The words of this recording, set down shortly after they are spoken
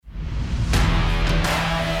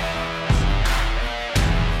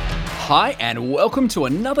Hi, and welcome to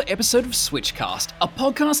another episode of Switchcast, a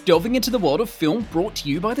podcast delving into the world of film brought to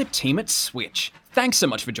you by the team at Switch. Thanks so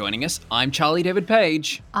much for joining us. I'm Charlie David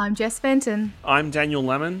Page. I'm Jess Fenton. I'm Daniel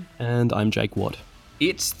Lemon. And I'm Jake Watt.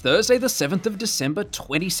 It's Thursday the 7th of December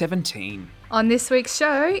 2017. On this week's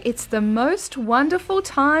show, it's the most wonderful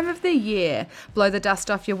time of the year. Blow the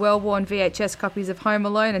dust off your well-worn VHS copies of Home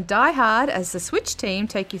Alone and Die Hard as the Switch team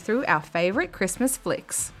take you through our favourite Christmas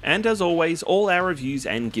flicks. And as always, all our reviews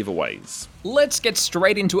and giveaways. Let's get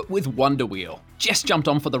straight into it with Wonder Wheel. Jess jumped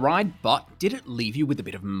on for the ride, but did it leave you with a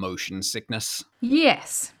bit of motion sickness?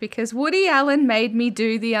 Yes, because Woody Allen made me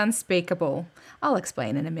do the unspeakable. I'll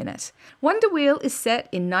explain in a minute. Wonder Wheel is set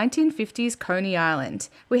in 1950s Coney Island.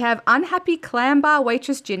 We have unhappy clam bar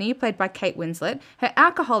waitress Ginny, played by Kate Winslet, her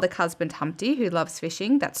alcoholic husband Humpty, who loves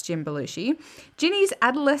fishing, that's Jim Belushi, Ginny's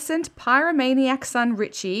adolescent pyromaniac son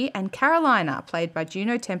Richie, and Carolina, played by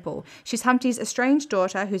Juno Temple. She's Humpty's estranged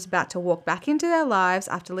daughter who's about to walk back into their lives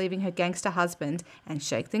after leaving her gangster husband and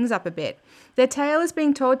shake things up a bit. Their tale is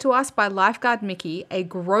being told to us by lifeguard Mickey, a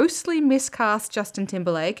grossly miscast Justin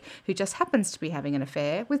Timberlake, who just happens to be having an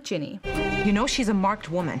affair with Ginny. You know she's a marked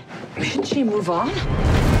woman. Should she move on?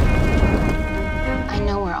 I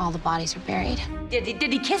know where all the bodies are buried. Did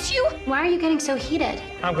he kiss you? Why are you getting so heated?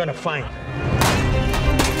 I'm gonna find her.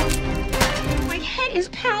 My head is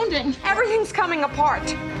pounding. Everything's coming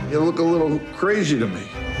apart. You look a little crazy to me.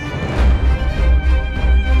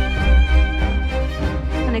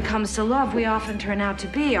 When it comes to love, we often turn out to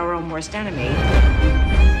be our own worst enemy.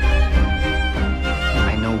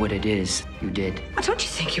 I know what it is you did. Well, don't you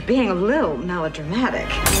think you're being a little melodramatic?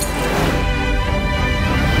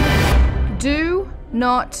 Do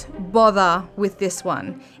not bother with this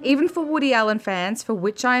one. Even for Woody Allen fans, for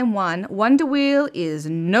which I am one, Wonder Wheel is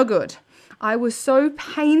no good. I was so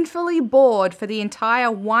painfully bored for the entire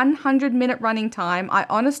 100-minute running time, I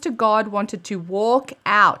honest to God wanted to walk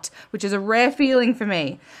out, which is a rare feeling for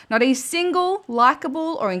me. Not a single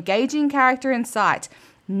likable or engaging character in sight.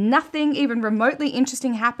 Nothing even remotely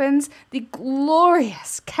interesting happens. The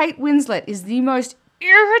glorious Kate Winslet is the most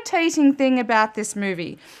irritating thing about this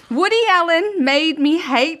movie. Woody Allen made me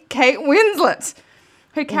hate Kate Winslet.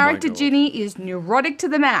 Her character Ginny is neurotic to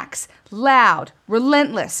the max, loud,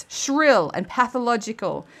 relentless, shrill, and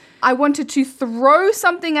pathological. I wanted to throw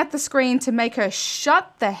something at the screen to make her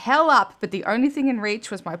shut the hell up, but the only thing in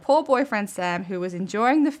reach was my poor boyfriend Sam, who was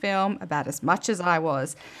enjoying the film about as much as I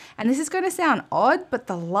was. And this is going to sound odd, but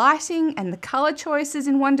the lighting and the colour choices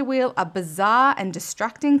in Wonder Wheel are bizarre and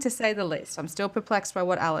distracting to say the least. I'm still perplexed by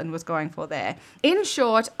what Alan was going for there. In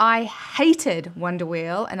short, I hated Wonder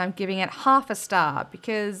Wheel, and I'm giving it half a star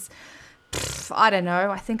because, I don't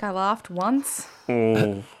know, I think I laughed once.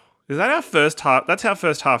 Oh. Is that our first half? That's our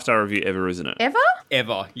first half-star review ever, isn't it? Ever?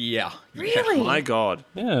 Ever, yeah. Really? My God.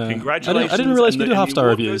 Yeah. Congratulations. I didn't realize we and do the half-star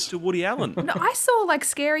award reviews. goes to Woody Allen. No, I saw like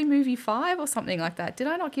Scary Movie 5 or something like that. Did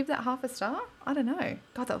I not give that half a star? I don't know.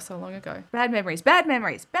 God, that was so long ago. Bad memories. Bad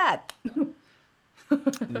memories. Bad.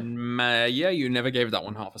 Yeah, you never gave that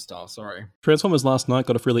one half a star, sorry. Transformers Last Night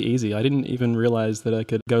got off really easy. I didn't even realize that I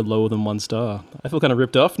could go lower than 1 star. I feel kind of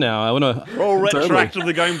ripped off now. I want to... We're all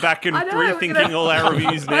retroactively going back and rethinking all our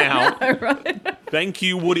reviews now. I know, right? Thank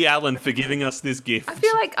you, Woody Allen, for giving us this gift. I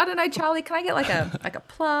feel like, I don't know, Charlie, can I get like a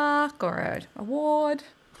plaque or an award?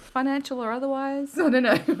 Financial or otherwise? I don't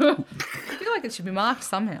know. I feel like it should be marked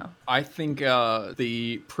somehow. I think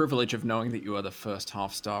the privilege of knowing that you are the first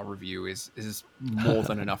half-star review is more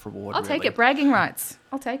than enough reward. I'll take it. Bragging rights.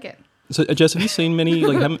 I'll take it. So, Jess, have you seen many,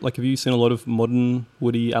 have you seen a lot of modern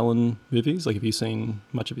Woody Allen movies? Like, have you seen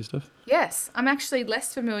much of his stuff? Yes. I'm actually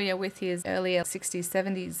less familiar with his earlier 60s,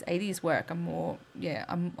 70s, 80s work. I'm more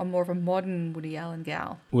of a modern Woody Allen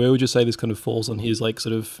gal. Where would you say this kind of falls on his, like,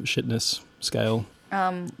 sort of shitness scale?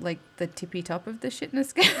 Like the tippy top of the shitness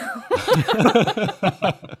scale.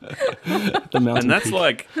 And that's peak.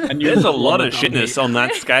 like, there's a lot of shitness on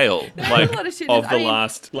that scale, like, a lot of shitness. of the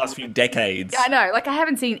last few decades. I know, like I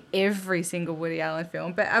haven't seen every single Woody Allen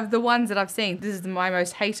film, but of the ones that I've seen, this is my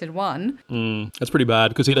most hated one. That's pretty bad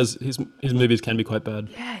because he does his movies can be quite bad.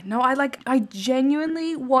 Yeah, no, I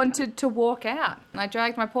genuinely wanted to walk out. And I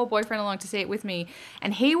dragged my poor boyfriend along to see it with me,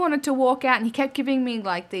 and he wanted to walk out, and he kept giving me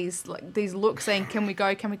like these looks saying, "Can we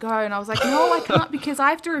go? Can we go?" And I was like, "No, I can't because I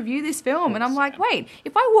have to review this film." And I'm like, "Wait,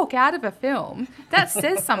 if I walk out of a film, that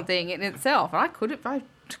says something in itself." And I couldn't. I'm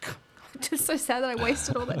just so sad that I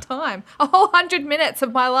wasted all that time. A whole 100 minutes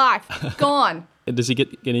of my life gone. Does he get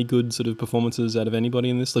any good sort of performances out of anybody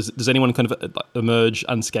in this? Does anyone kind of emerge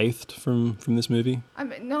unscathed from this movie?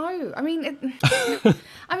 No. I mean,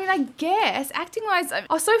 I guess acting-wise, I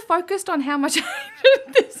was so focused on how much I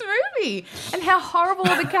hated this movie and how horrible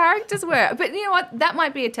the characters were. But you know what? That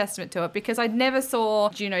might be a testament to it because I never saw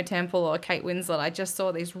Juno Temple or Kate Winslet. I just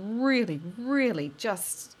saw these really, really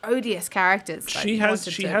just odious characters. She has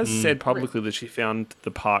said publicly that she found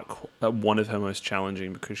the part one of her most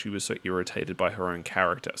challenging because she was so irritated by her own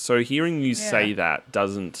character. So hearing you say that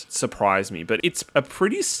doesn't surprise me, but it's a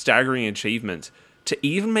pretty staggering achievement to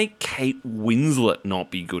even make Kate Winslet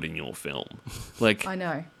not be good in your film. Like, I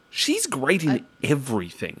know. She's great in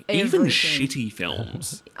everything, even shitty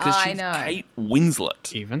films. Because she's Kate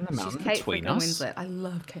Winslet. Even the mountain Kate between us. Winslet. I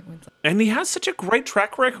love Kate Winslet. And he has such a great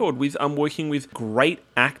track record with working with great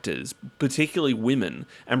actors, particularly women,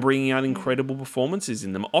 and bringing out incredible performances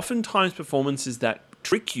in them. Oftentimes performances that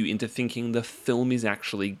trick you into thinking the film is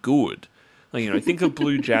actually good. Like, think of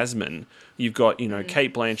Blue Jasmine. You've got,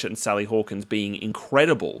 Kate Blanchett and Sally Hawkins being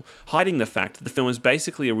incredible, hiding the fact that the film is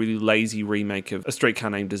basically a really lazy remake of A Streetcar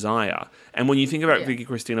Named Desire. And when you think about Vicky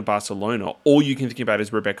Cristina Barcelona, all you can think about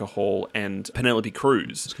is Rebecca Hall and Penelope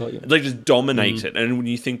Cruz. They just dominate it. And when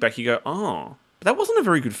you think back, you go, oh, that wasn't a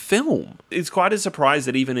very good film. It's quite a surprise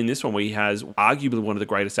that even in this one, where he has arguably one of the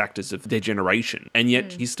greatest actors of their generation, and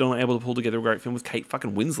yet he's still not able to pull together a great film with Kate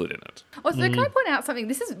fucking Winslet in it. Also, can I point out something?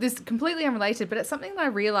 This is completely unrelated, but it's something that I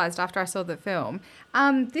realised after I saw the film.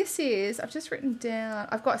 I've just written down,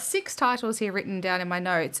 I've got 6 titles here written down in my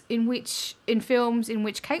notes, in films in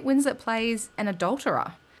which Kate Winslet plays an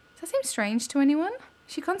adulterer. Does that seem strange to anyone?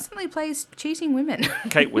 She constantly plays cheating women.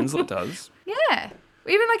 Kate Winslet does. Yeah.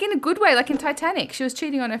 Even like in a good way, like in Titanic, she was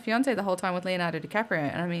cheating on her fiancé the whole time with Leonardo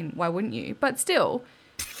DiCaprio. And I mean, why wouldn't you? But still,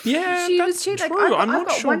 she was cheating. Like, I've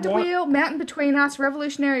got Wonder Wheel, Mountain Between Us,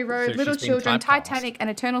 Revolutionary Road, Little Children, Titanic, and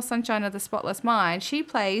Eternal Sunshine of the Spotless Mind. She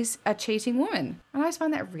plays a cheating woman, and I just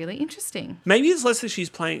find that really interesting. Maybe it's less that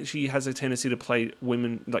she has a tendency to play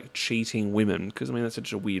women, like cheating women, because I mean that's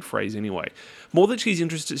such a weird phrase anyway. More that she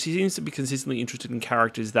seems to be consistently interested in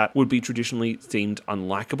characters that would be traditionally deemed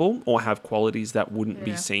unlikable or have qualities that wouldn't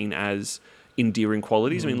be seen as endearing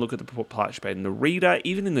qualities. I mean, look at the part she played in The Reader,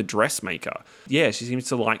 even in The Dressmaker. Yeah, she seems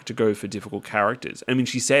to like to go for difficult characters. I mean,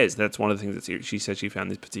 she says that's one of the things that she said she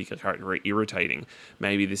found this particular character very irritating.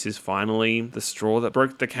 Maybe this is finally the straw that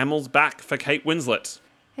broke the camel's back for Kate Winslet.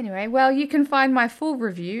 Anyway, well, you can find my full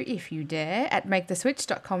review, if you dare, at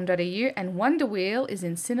maketheswitch.com.au, and Wonder Wheel is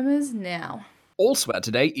in cinemas now. Also out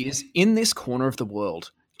today is In This Corner of the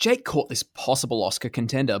World. Jake caught this possible Oscar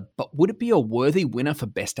contender, but would it be a worthy winner for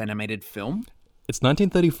Best Animated Film? It's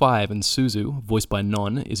 1935 and Suzu, voiced by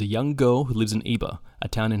Non, is a young girl who lives in Iba, a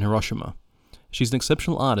town in Hiroshima. She's an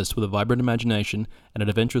exceptional artist with a vibrant imagination and an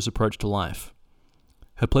adventurous approach to life.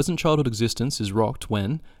 Her pleasant childhood existence is rocked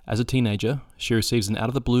when, as a teenager, she receives an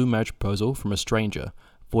out-of-the-blue marriage proposal from a stranger,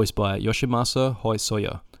 voiced by Yoshimasa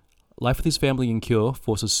Hoisoya. Life with his family in Kure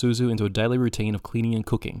forces Suzu into a daily routine of cleaning and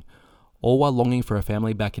cooking, all while longing for her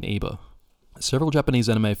family back in Iba. Several Japanese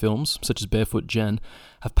anime films, such as Barefoot Gen,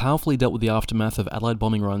 have powerfully dealt with the aftermath of Allied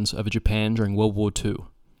bombing runs over Japan during World War II.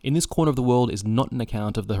 In This Corner of the World is not an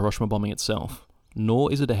account of the Hiroshima bombing itself,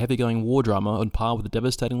 nor is it a heavy-going war drama on par with the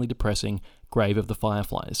devastatingly depressing Grave of the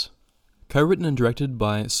Fireflies. Co-written and directed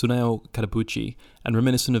by Tsuneo Katabuchi, and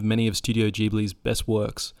reminiscent of many of Studio Ghibli's best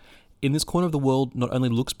works, In This Corner of the World not only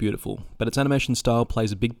looks beautiful, but its animation style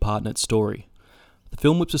plays a big part in its story. The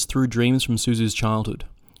film whips us through dreams from Suzu's childhood,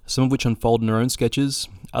 some of which unfold in her own sketches,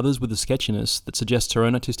 others with a sketchiness that suggests her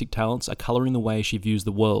own artistic talents are colouring the way she views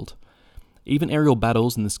the world. Even aerial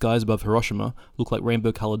battles in the skies above Hiroshima look like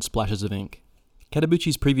rainbow-coloured splashes of ink.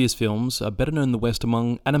 Katabuchi's previous films are better known in the West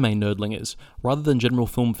among anime nerdlingers, rather than general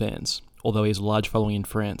film fans, although he has a large following in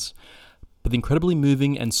France. But the incredibly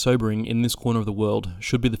moving and sobering In This Corner of the World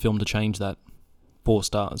should be the film to change that. 4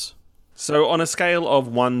 stars. So on a scale of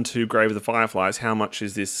 1 to Grave of the Fireflies, how much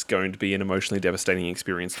is this going to be an emotionally devastating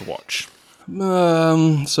experience to watch?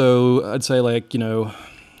 So I'd say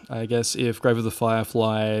I guess if Grave of the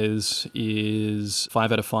Fireflies is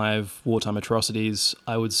 5 out of 5 wartime atrocities,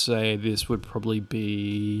 I would say this would probably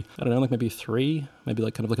be, maybe 3,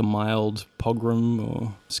 maybe kind of a mild pogrom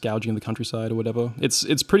or scourging of the countryside or whatever.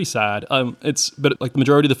 It's pretty sad. But the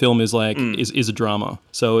majority of the film is is a drama.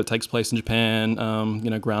 So it takes place in Japan,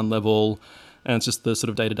 ground level, and it's just the sort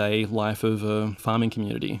of day-to-day life of a farming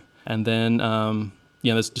community. And then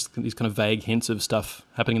there's just these kind of vague hints of stuff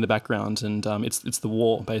happening in the background, and it's the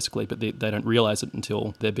war basically, but they don't realize it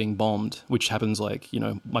until they're being bombed, which happens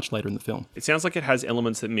much later in the film. It sounds like it has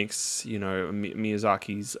elements that mix,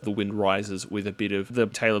 Miyazaki's The Wind Rises with a bit of The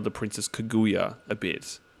Tale of the Princess Kaguya a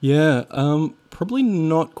bit. Yeah, probably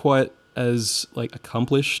not quite as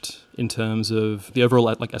accomplished in terms of the overall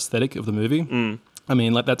aesthetic of the movie. I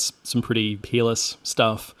mean, that's some pretty peerless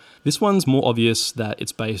stuff. This one's more obvious that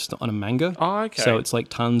it's based on a manga. Oh, okay. So it's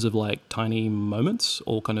tons of tiny moments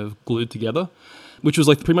all kind of glued together, which was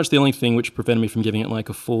pretty much the only thing which prevented me from giving it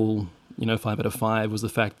a full 5 out of 5 was the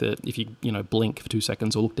fact that if you blink for 2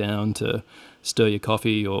 seconds or look down to stir your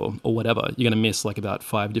coffee or whatever, you're going to miss about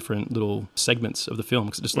 5 different little segments of the film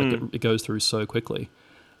because it just it goes through so quickly.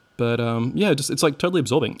 But it's totally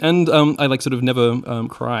absorbing, and I sort of never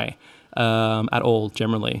cry at all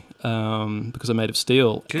generally because I'm made of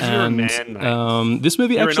steel. Because you're a man, mate. This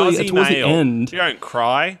movie you're actually an Aussie towards male. the end. You don't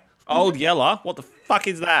cry. Old Yeller, what the fuck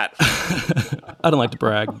is that? I don't like to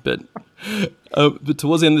brag, but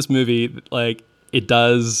towards the end of this movie, it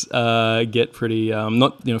does get pretty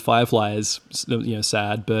not Fireflies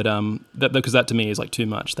sad, but because that to me is too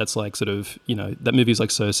much. That's that movie is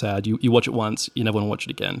so sad. You watch it once, you never want to watch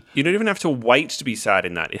it again. You don't even have to wait to be sad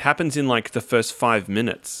in that. It happens in the first 5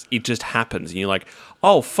 minutes. It just happens, and you're like,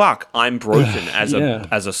 oh fuck, I'm broken as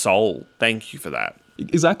a soul. Thank you for that.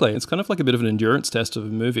 Exactly. It's kind of a bit of an endurance test of a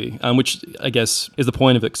movie, which I guess is the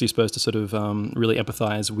point of it, because you're supposed to sort of really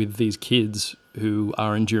empathize with these kids who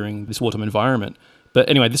are enduring this wartime environment. But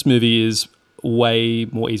anyway, this movie is way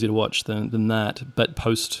more easy to watch than that. But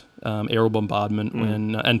post aerial bombardment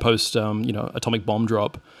and post atomic bomb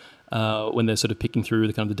drop, when they're sort of picking through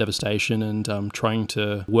the kind of the devastation and trying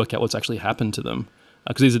to work out what's actually happened to them.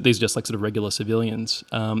 Because these are just sort of regular civilians.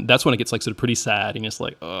 That's when it gets sort of pretty sad, and it's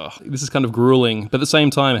ugh, this is kind of grueling. But at the same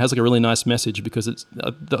time, it has a really nice message, because it's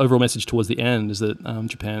the overall message towards the end is that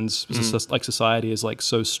Japan's society is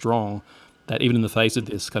so strong that even in the face of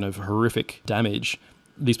this kind of horrific damage,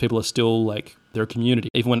 these people are still they're a community.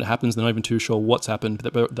 Even when it happens, they're not even too sure what's happened,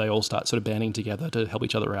 but they all start sort of banding together to help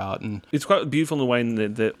each other out. And it's quite beautiful in the way in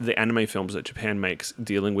the anime films that Japan makes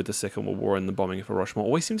dealing with the Second World War and the bombing of Hiroshima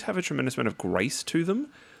always seem to have a tremendous amount of grace to them,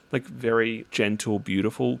 very gentle,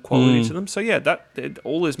 beautiful quality to them. So yeah,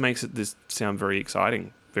 all this makes this sound very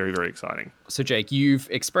exciting. Very, very exciting. So Jake, you've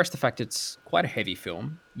expressed the fact it's quite a heavy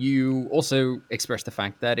film. You also expressed the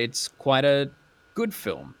fact that it's quite a good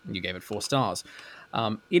film. You gave it 4 stars.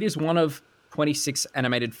 It is one of 26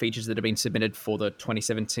 animated features that have been submitted for the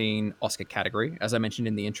 2017 Oscar category, as I mentioned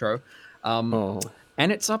in the intro. And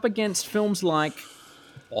it's up against films like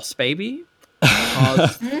Boss Baby,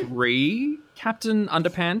 Cars 3, Captain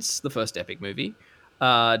Underpants, the first Epic movie,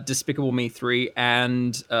 Despicable Me 3,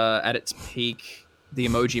 and at its peak, the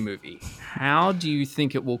Emoji Movie. How do you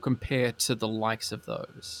think it will compare to the likes of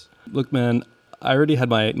those? Look, man, I already had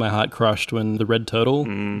my heart crushed when the Red Turtle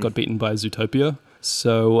got beaten by Zootopia.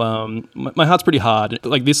 So my heart's pretty hard.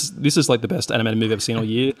 This is the best animated movie I've seen all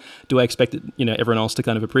year. Do I expect everyone else to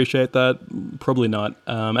kind of appreciate that? Probably not.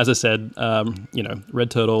 As I said,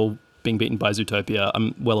 Red Turtle being beaten by Zootopia,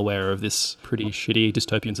 I'm well aware of this pretty shitty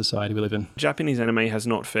dystopian society we live in. Japanese anime has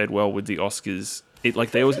not fared well with the Oscars.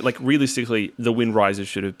 They always realistically, The Wind Rises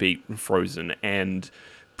should have beaten Frozen, and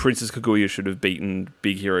Princess Kaguya should have beaten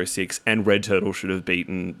Big Hero 6, and Red Turtle should have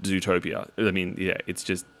beaten Zootopia. I mean, yeah, it's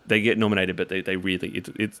just they get nominated, but they really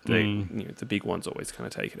the big ones always kind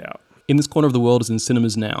of take it out. In This Corner of the World is in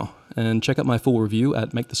cinemas now, and check out my full review at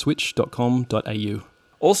maketheswitch.com.au.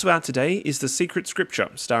 Also out today is The Secret Scripture,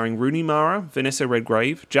 starring Rooney Mara, Vanessa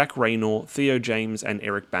Redgrave, Jack Raynor, Theo James, and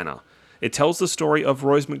Eric Bana. It tells the story of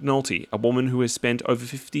Rose McNulty, a woman who has spent over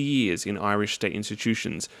 50 years in Irish state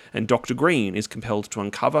institutions, and Dr. Green is compelled to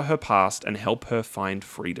uncover her past and help her find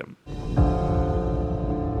freedom.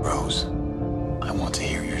 Rose, I want to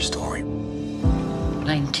hear your story.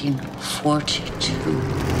 1942.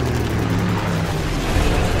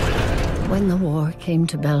 When the war came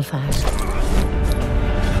to Belfast,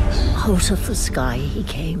 out of the sky he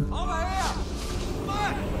came. We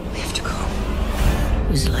have to go.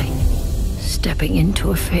 It was like stepping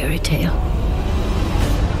into a fairy tale.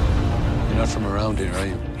 You're not from around here, are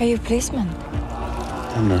you? Are you a policeman?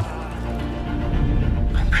 I'm not.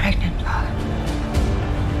 I'm pregnant, Father.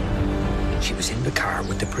 She was in the car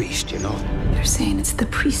with the priest, you know. They're saying it's the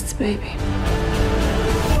priest's baby.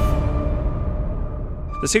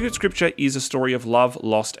 The Secret Scripture is a story of love,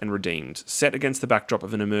 lost and redeemed, set against the backdrop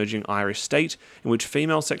of an emerging Irish state in which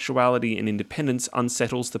female sexuality and independence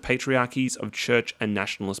unsettles the patriarchies of church and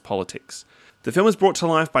nationalist politics. The film is brought to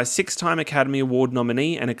life by 6-time Academy Award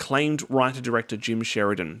nominee and acclaimed writer-director Jim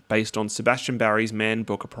Sheridan, based on Sebastian Barry's Man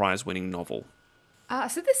Booker Prize-winning novel.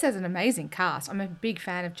 So this has an amazing cast. I'm a big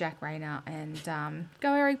fan of Jack Rayner and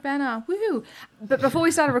go Eric Bana, woohoo! But before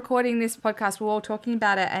we started recording this podcast, we were all talking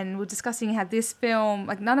about it and we're discussing how this film,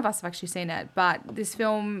 like none of us have actually seen it, but this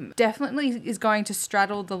film definitely is going to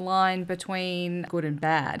straddle the line between good and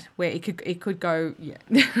bad, where it could go,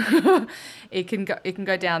 it can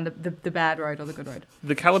go down the bad road or the good road.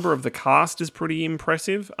 The caliber of the cast is pretty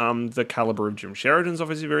impressive. The caliber of Jim Sheridan's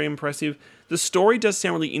obviously very impressive. The story does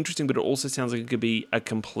sound really interesting, but it also sounds like it could be a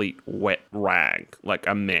complete wet rag, like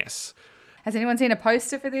a mess. Has anyone seen a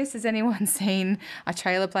poster for this? Has anyone seen a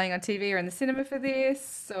trailer playing on TV or in the cinema for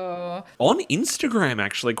this? Or on Instagram,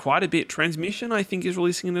 actually, quite a bit. Transmission, I think, is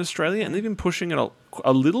releasing in Australia, and they've been pushing it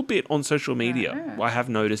a little bit on social media. I have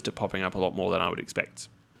noticed it popping up a lot more than I would expect.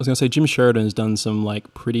 I was going to say, Jim Sheridan has done some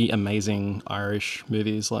like pretty amazing Irish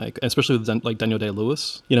movies, like especially with like Daniel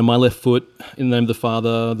Day-Lewis. You know, My Left Foot, In the Name of the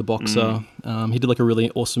Father, The Boxer. He did like a really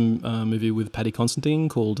awesome movie with Paddy Considine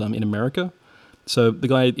called In America. So the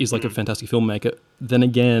guy is like a fantastic filmmaker. Then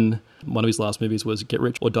again, one of his last movies was Get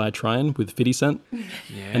Rich or Die Tryin' with 50 Cent.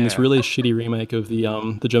 Yeah. And this really shitty remake of the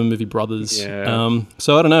German movie Brothers. Yeah.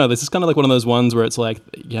 So I don't know, this is kind of like one of those ones where it's like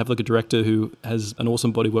you have like a director who has an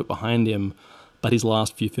awesome bodywork behind him, but his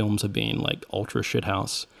last few films have been like ultra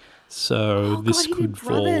shithouse. So this could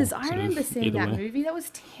fall. Brothers. I remember seeing that movie. That was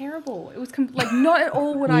terrible. It was like not at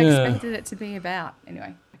all what I expected it to be about.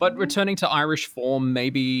 Anyway. But returning to Irish form,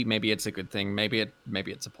 maybe it's a good thing. Maybe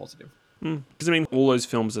it's a positive. Because I mean, all those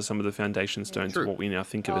films are some of the foundation stones of what we now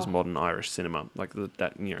think of as modern Irish cinema. Like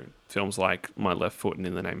that, films like My Left Foot and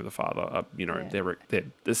In the Name of the Father are, they're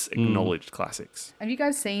this acknowledged classics. Have you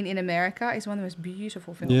guys seen In America? It's one of the most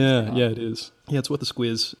beautiful films. Yeah, it is. Yeah, it's worth a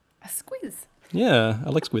squiz. A squiz. Yeah, I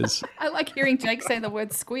like squiz. I like hearing Jake say the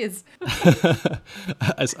word squiz.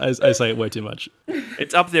 I say it way too much.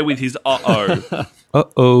 It's up there with his uh-oh.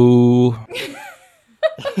 Uh-oh.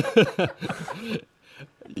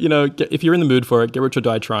 You know, if you're in the mood for it, Get Rich or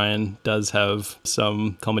Die Tryin' does have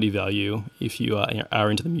some comedy value if you are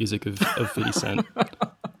into the music of 50 Cent.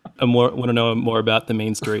 And want to know more about the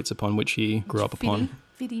mean streets upon which he grew up upon.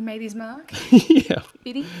 50 made his mark. Yeah.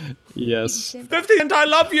 50? – Yes. 50 Cent, I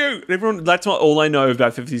love you! Everyone, that's what all I know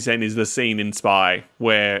about 50 Cent is the scene in Spy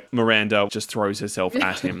where Miranda just throws herself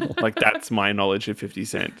at him. Like, that's my knowledge of 50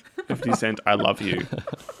 Cent. 50 Cent, I love you.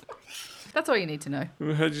 That's all you need to know.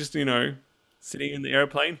 Her just, sitting in the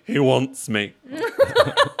airplane. He wants me.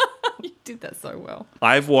 You did that so well.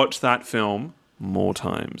 I've watched that film more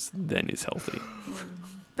times than is healthy.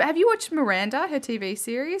 But have you watched Miranda, her TV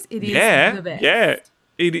series? It is the best. Yeah.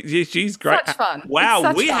 She's great. Such fun.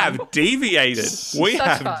 Wow, we have deviated. We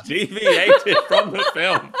have deviated from the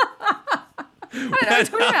film. I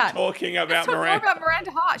don't know what We're talking about Miranda. More about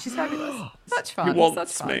Miranda Hart. She's fabulous. Such fun. He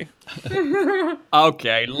wants me.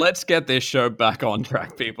 Okay, let's get this show back on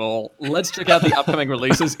track, people. Let's check out the upcoming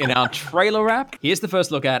releases in our trailer wrap. Here's the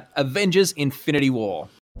first look at Avengers Infinity War.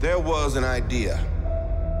 There was an idea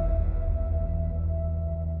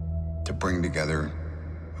to bring together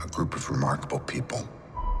a group of remarkable people.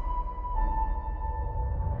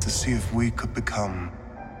 To see if we could become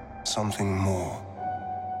something more.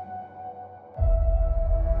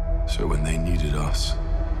 So when they needed us,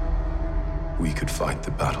 we could fight the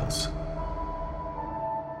battles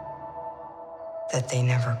that they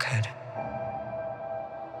never could.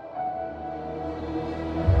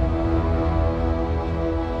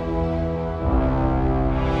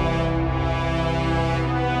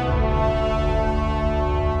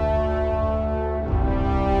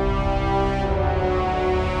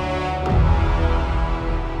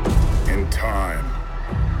 In time,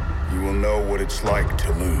 you will know what it's like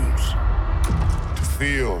to lose. To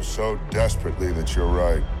feel so desperately that you're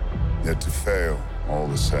right, yet to fail all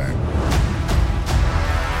the same.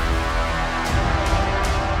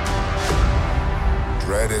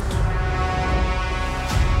 Dread it.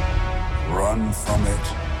 Run from it.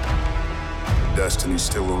 Destiny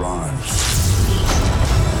still arrives.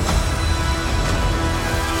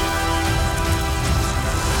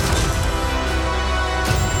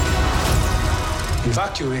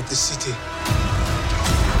 Evacuate the city.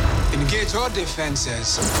 Engage all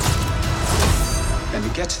defenses.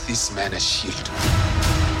 And get this man a shield.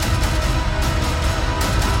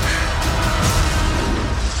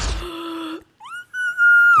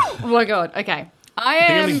 Oh my god, okay. I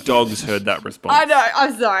think only dogs heard that response. I know.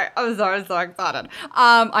 I'm sorry. I'm so excited.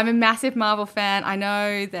 I'm a massive Marvel fan. I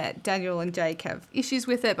know that Daniel and Jake have issues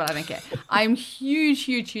with it, but I don't care. I'm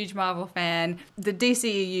huge Marvel fan. The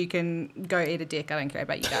DCEU can go eat a dick. I don't care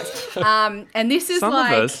about you guys. And this is Some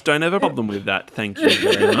of us don't have a problem with that. Thank you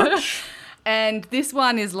very much. And this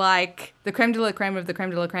one is like the creme de la creme of the creme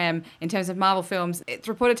de la creme in terms of Marvel films. It's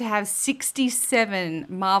reported to have 67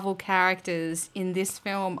 Marvel characters in this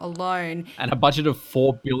film alone. And a budget of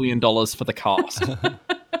 $4 billion for the cast.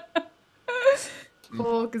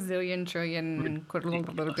 4 gazillion trillion quadrillion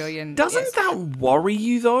billion. Doesn't that worry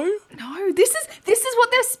you though? No, this is what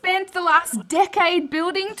they've spent the last decade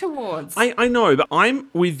building towards. I know, but I'm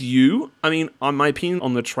with you. I mean, my opinion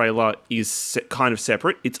on the trailer is kind of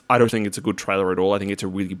separate. I don't think it's a good trailer at all. I think it's a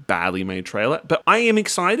really badly made trailer. But I am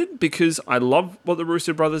excited because I love what the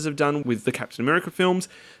Russo brothers have done with the Captain America films.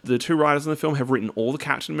 The two writers in the film have written all the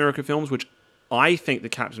Captain America films, which I think the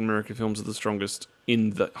Captain America films are the strongest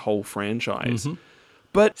in the whole franchise. Mm-hmm.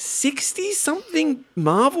 But 60-something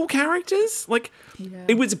Marvel characters?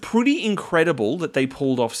 It was pretty incredible that they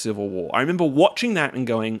pulled off Civil War. I remember watching that and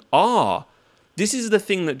going, this is the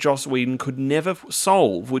thing that Joss Whedon could never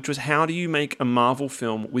solve, which was how do you make a Marvel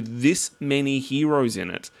film with this many heroes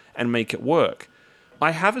in it and make it work?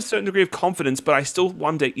 I have a certain degree of confidence, but I still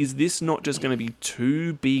wonder, is this not just going to be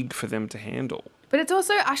too big for them to handle? But it's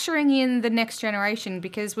also ushering in the next generation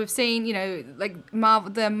because we've seen, the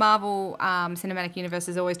Marvel Cinematic Universe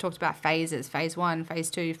has always talked about phases, phase 1, phase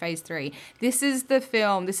 2, phase 3. This is the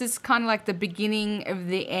film. This is kind of like the beginning of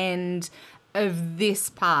the end of this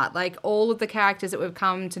part. Like all of the characters that we've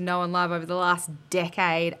come to know and love over the last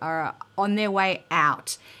decade are on their way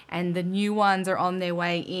out and the new ones are on their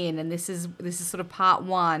way in, and this is sort of part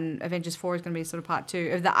 1. Avengers 4 is going to be sort of part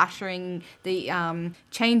 2 of the ushering, the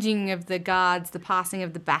changing of the guards, the passing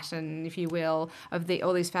of the baton, if you will, of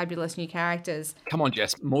all these fabulous new characters. Come on,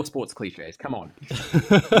 Jess, more sports cliches. Come on.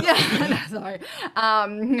 Yeah, sorry.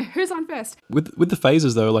 Who's on first? With the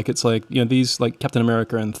phases though, it's these Captain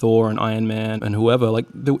America and Thor and Iron Man and whoever,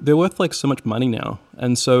 they're worth so much money now,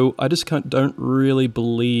 and so I just don't really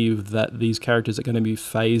believe that these characters are going to be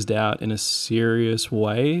phased out in a serious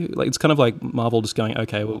way. It's kind of like Marvel just going,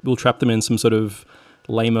 okay, we'll trap them in some sort of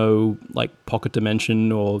lame-o pocket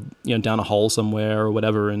dimension or down a hole somewhere or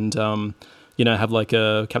whatever, and have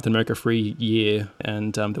a Captain America free year,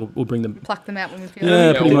 and we'll bring them, pluck them out when we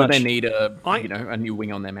feel pretty much. They need a new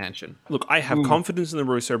wing on their mansion. Look, I have confidence in the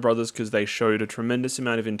Russo brothers because they showed a tremendous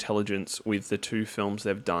amount of intelligence with the 2 films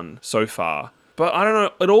they've done so far. But I don't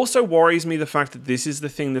know, it also worries me the fact that this is the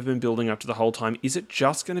thing they've been building up to the whole time. Is it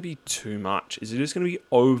just going to be too much? Is it just going to be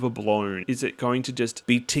overblown? Is it going to just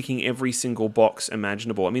be ticking every single box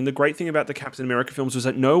imaginable? I mean, the great thing about the Captain America films was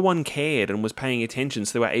that no one cared and was paying attention,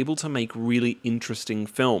 so they were able to make really interesting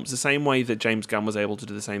films, the same way that James Gunn was able to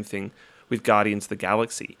do the same thing with Guardians of the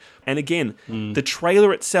Galaxy. And again, the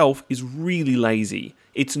trailer itself is really lazy.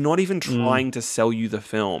 It's not even trying to sell you the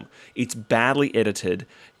film. It's badly edited.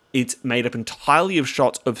 It's made up entirely of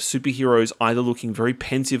shots of superheroes either looking very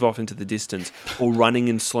pensive off into the distance or running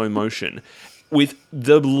in slow motion, with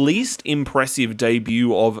the least impressive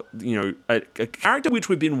debut of, a character which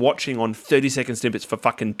we've been watching on 30-second snippets for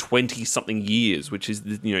fucking 20-something years, which is,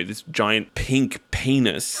 this giant pink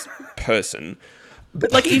penis person.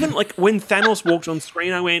 But even when Thanos walked on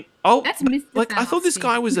screen, I went, that's Mr. Thanos. I thought this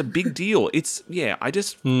guy was a big deal.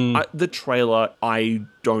 The trailer I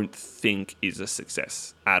don't think is a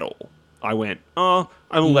success at all. I went, I'm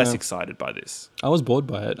less excited by this. I was bored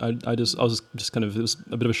by it. I was just kind of, it was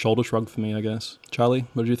a bit of a shoulder shrug for me, I guess. Charlie,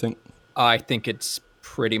 what did you think? I think it's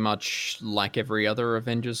pretty much like every other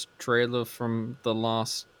Avengers trailer from the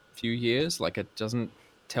last few years. It doesn't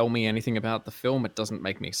tell me anything about the film. It doesn't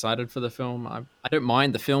make me excited for the film. I don't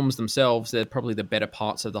mind the films themselves. They're probably the better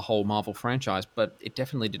parts of the whole Marvel franchise, but it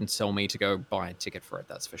definitely didn't sell me to go buy a ticket for it,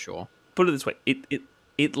 that's for sure. Put it this way,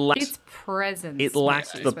 it lacks its presence. It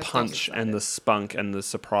lacked the punch and the spunk and the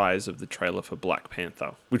surprise of the trailer for Black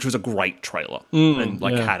Panther, which was a great trailer and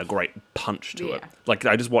had a great punch to it.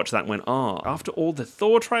 I just watched that and went, after all the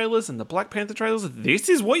Thor trailers and the Black Panther trailers, this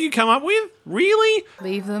is what you come up with? Really?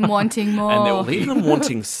 Leave them wanting more. And they'll leave them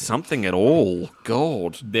wanting something at all.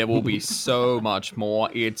 God. There will be so much more.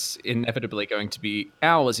 It's inevitably going to be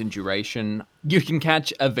hours in duration. You can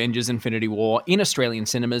catch Avengers Infinity War in Australian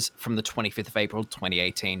cinemas from the 25th of April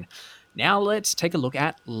 2018. Now let's take a look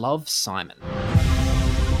at Love, Simon.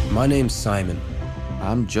 My name's Simon.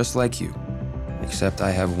 I'm just like you, except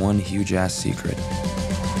I have one huge-ass secret.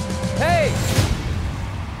 Hey!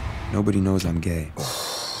 Nobody knows I'm gay.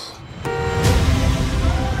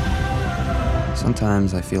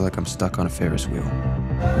 Sometimes I feel like I'm stuck on a Ferris wheel.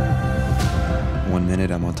 One minute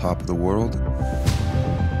I'm on top of the world,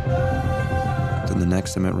 then the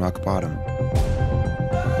next I'm at rock bottom.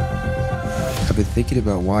 I've been thinking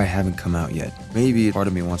about why I haven't come out yet. Maybe part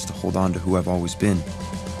of me wants to hold on to who I've always been,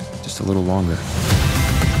 just a little longer.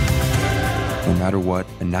 No matter what,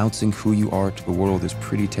 announcing who you are to the world is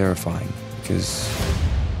pretty terrifying, because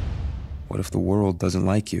what if the world doesn't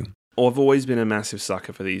like you? I've always been a massive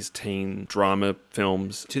sucker for these teen drama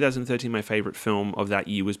films. 2013, my favourite film of that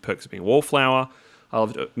year was Perks of Being a Wallflower. I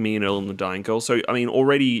loved Me and Earl and the Dying Girl. So, I mean,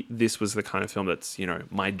 already this was the kind of film that's, you know,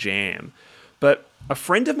 my jam. But a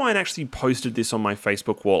friend of mine actually posted this on my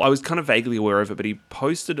Facebook wall. I was kind of vaguely aware of it, but he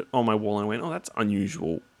posted it on my wall and I went, oh, that's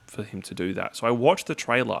unusual for him to do that. So I watched the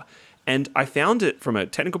trailer and I found it from a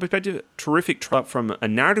technical perspective, terrific. From a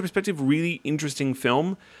narrative perspective, really interesting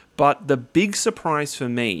film. But the big surprise for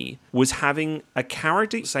me was having a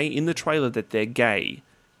character say in the trailer that they're gay.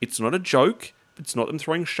 It's not a joke. It's not them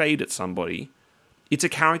throwing shade at somebody. It's a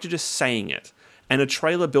character just saying it. And a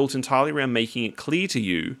trailer built entirely around making it clear to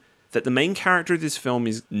you that the main character of this film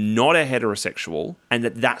is not a heterosexual and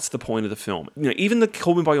that that's the point of the film. You know, even the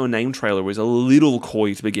Call Me By Your Name trailer was a little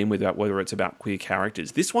coy to begin with about whether it's about queer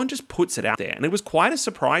characters. This one just puts it out there. And it was quite a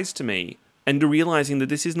surprise to me. And to realizing that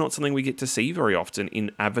this is not something we get to see very often in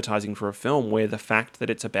advertising for a film where the fact that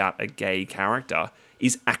it's about a gay character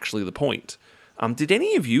is actually the point. Did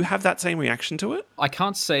any of you have that same reaction to it? I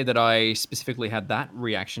can't say that I specifically had that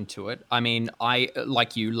reaction to it. I mean, I,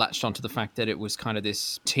 like you, latched onto the fact that it was kind of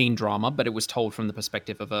this teen drama, but it was told from the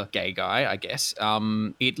perspective of a gay guy, I guess.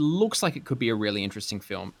 It looks like it could be a really interesting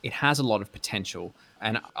film. It has a lot of potential.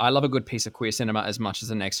 And I love a good piece of queer cinema as much as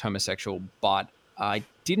the next homosexual, but I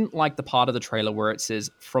didn't like the part of the trailer where it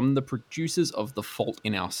says, from the producers of The Fault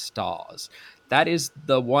in Our Stars. That is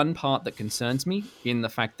the one part that concerns me, in the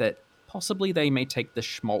fact that possibly they may take the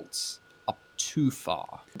schmaltz up too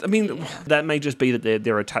far. I mean, that may just be that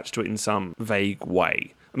they're attached to it in some vague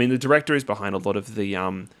way. I mean, the director is behind a lot of the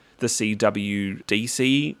CW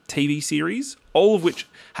DC TV series, all of which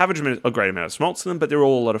have a great amount of schmaltz in them, but they're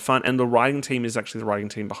all a lot of fun. And the writing team is actually the writing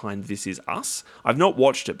team behind This Is Us. I've not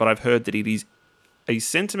watched it, but I've heard that it is a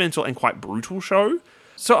sentimental and quite brutal show.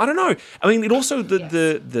 So I don't know. I mean, it also,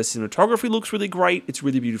 the cinematography looks really great. It's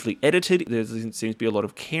really beautifully edited. There seems to be a lot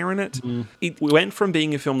of care in it. It went from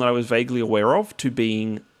being a film that I was vaguely aware of to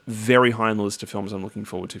being very high on the list of films I'm looking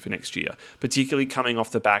forward to for next year, particularly coming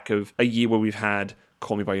off the back of a year where we've had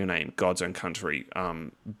Call Me By Your Name, God's Own Country,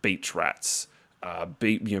 Beach Rats,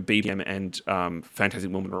 BBM, and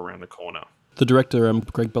Fantastic Woman are around the corner. The director,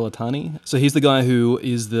 Greg Bellatani. So he's the guy who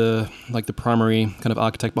is the primary kind of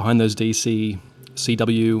architect behind those DC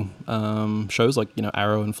CW shows like, you know,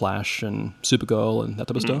 Arrow and Flash and Supergirl and that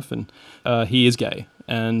type of stuff. And he is gay.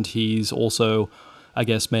 And he's also, I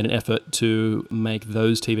guess, made an effort to make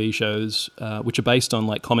those TV shows, which are based on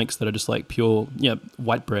like comics that are just like pure,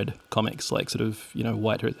 white bread comics, like sort of,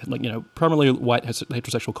 primarily white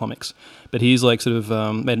heterosexual comics. But he's like sort of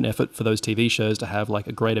made an effort for those TV shows to have like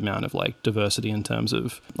a great amount of like diversity in terms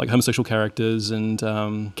of like homosexual characters and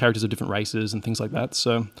characters of different races and things like that.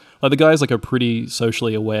 So like the guy's like a pretty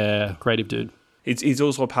socially aware, creative dude. He's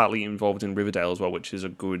also partly involved in Riverdale as well, which is a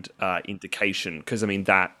good indication. Because, I mean,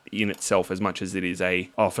 that in itself, as much as it is a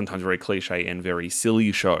oftentimes very cliche and very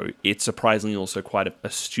silly show, it's surprisingly also quite an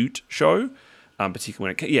astute show,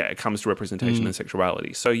 particularly when it comes to representation and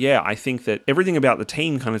sexuality. So, yeah, I think that everything about the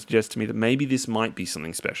team kind of suggests to me that maybe this might be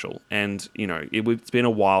something special. And, you know, it's been a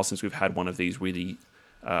while since we've had one of these really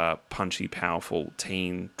punchy, powerful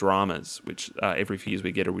teen dramas, which every few years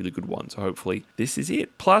we get a really good one. So hopefully this is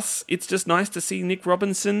it. Plus, it's just nice to see Nick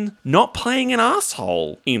Robinson not playing an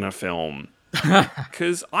asshole in a film.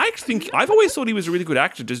 Because I've always thought he was a really good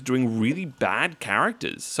actor, just doing really bad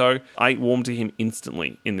characters. So I warmed to him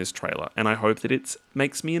instantly in this trailer, and I hope that it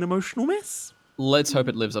makes me an emotional mess. Let's hope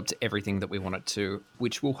it lives up to everything that we want it to,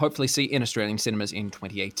 which we'll hopefully see in Australian cinemas in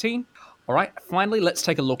 2018. All right, finally, let's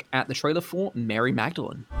take a look at the trailer for Mary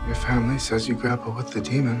Magdalene. Your family says you grapple with the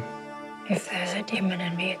demon. If there's a demon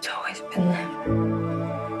in me, it's always been there.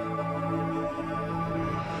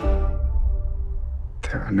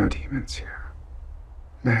 There are no demons here.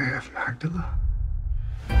 Mary of Magdala.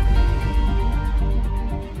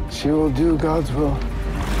 She will do God's will.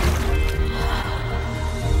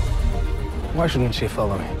 Why shouldn't she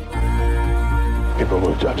follow me? People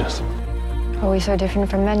will judge us. Are we so different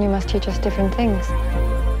from men? You must teach us different things.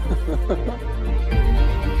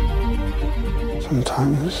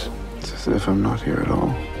 Sometimes it's as if I'm not here at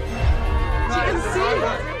all.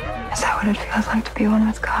 Is that what it feels like to be one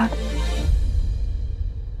with God?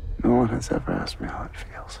 No one has ever asked me how it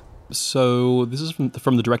feels. So this is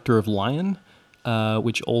from the director of Lion,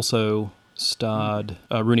 which also starred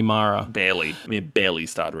Rooney Mara. Barely. I mean, barely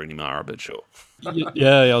starred Rooney Mara, but sure.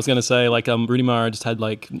 Yeah, I was going to say, like, Rooney Mara just had,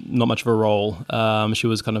 like, not much of a role. She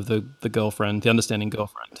was kind of the girlfriend, the understanding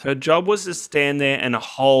girlfriend. Her job was to stand there and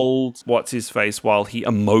hold what's-his-face while he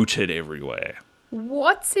emoted everywhere.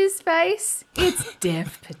 What's his face? It's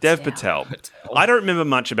Dev Patel. Dev Patel. I don't remember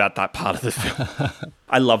much about that part of the film.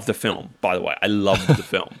 I love the film, by the way. I loved the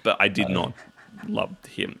film, but I did not love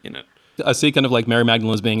him in it. I see kind of like Mary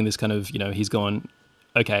Magdalene as being this kind of, he's gone,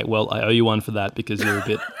 okay, well, I owe you one for that because you're a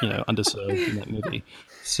bit, underserved in that movie.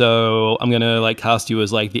 So I'm going to like cast you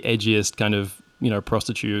as like the edgiest kind of,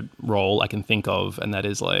 prostitute role I can think of. And that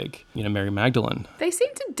is like, Mary Magdalene. They seem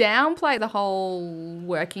to downplay the whole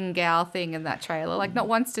working gal thing in that trailer. Like not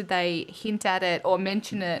once did they hint at it or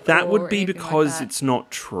mention it. That would be because it's not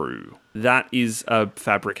true. That is a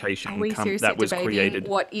fabrication that was created.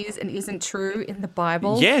 What is and isn't true in the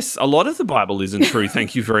Bible? Yes, a lot of the Bible isn't true.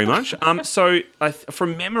 Thank you very much. So,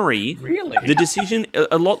 from memory, really, the decision,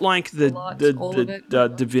 a lot like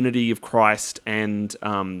the divinity of Christ and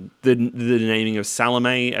the naming of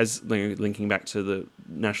Salome, as linking back to the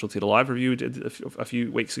National Theatre Live review we did a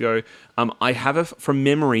few weeks ago. I have from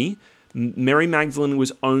memory, Mary Magdalene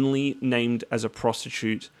was only named as a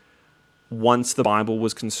prostitute once the Bible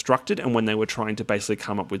was constructed and when they were trying to basically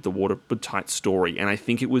come up with the watertight story. And I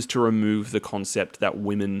think it was to remove the concept that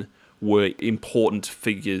women were important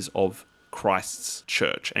figures of Christ's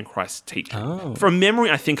church and Christ's teaching. Oh. From memory,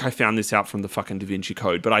 I think I found this out from the fucking Da Vinci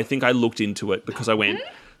Code, but I think I looked into it because I went,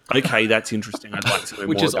 okay, that's interesting. I'd like to know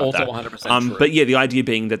more about that. Which is also 100% true. But yeah, the idea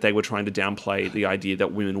being that they were trying to downplay the idea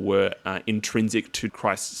that women were intrinsic to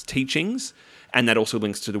Christ's teachings. And that also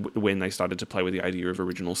links to when they started to play with the idea of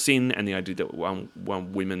original sin and the idea that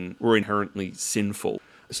women were inherently sinful.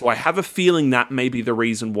 So I have a feeling that may be the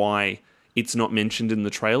reason why it's not mentioned in the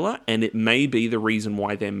trailer, and it may be the reason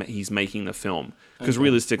why he's making the film. Because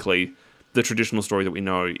realistically, the traditional story that we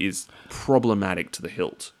know is problematic to the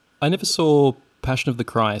hilt. I never saw Passion of the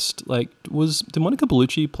Christ. Like, did Monica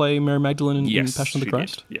Bellucci play Mary Magdalene in Passion of the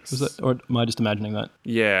Christ? Did. Yes. Was that, or am I just imagining that?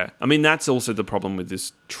 Yeah. I mean, that's also the problem with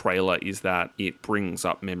this trailer is that it brings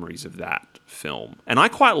up memories of that film. And I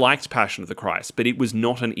quite liked Passion of the Christ, but it was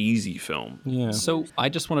not an easy film. Yeah. So I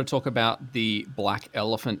just want to talk about the black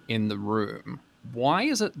elephant in the room. Why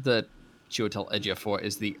is it that Chiwetel Ejiofor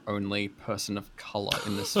is the only person of color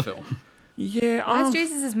in this film? Yeah, why is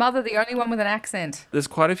Jesus' mother the only one with an accent? There's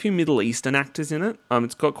quite a few Middle Eastern actors in it.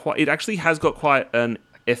 It actually has got quite an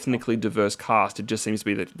ethnically diverse cast. It just seems to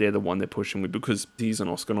be that they're the one they're pushing with because he's an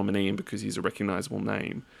Oscar nominee and because he's a recognizable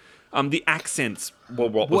name. The accents were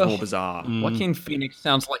what was more bizarre. Joaquin Phoenix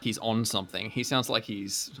sounds like he's on something. He sounds like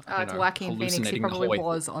he's it's Joaquin Phoenix. He probably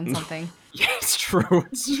was on something. Yeah, it's true.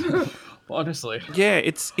 It's true. Honestly. Yeah,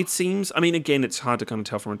 it seems, I mean, again, it's hard to kind of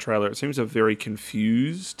tell from a trailer. It seems a very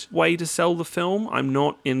confused way to sell the film. I'm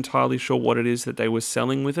not entirely sure what it is that they were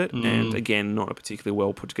selling with it. And again, not a particularly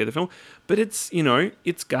well put together film. But it's,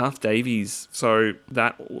 it's Garth Davies. So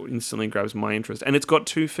that instantly grabs my interest. And it's got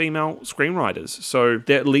 2 female screenwriters. So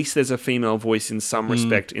at least there's a female voice in some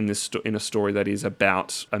respect in a story that is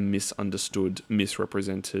about a misunderstood,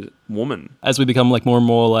 misrepresented woman. As we become like more and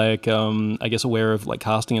more like, I guess, aware of like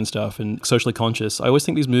casting and stuff and socially conscious, I always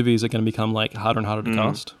think these movies are going to become like harder and harder to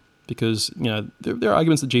cast because there are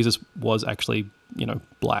arguments that Jesus was actually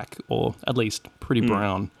black or at least pretty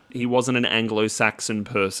brown. He wasn't an Anglo-Saxon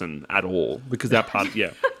person at all because that part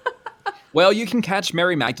Well, you can catch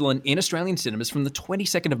Mary Magdalene in Australian cinemas from the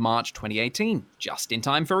 22nd of March 2018, just in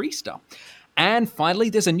time for Easter. And finally,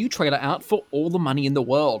 there's a new trailer out for All the Money in the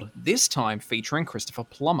World, this time featuring Christopher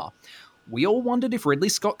Plummer. We all wondered if Ridley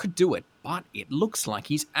Scott could do it, but it looks like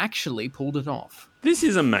he's actually pulled it off. This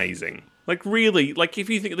is amazing. Like really, like if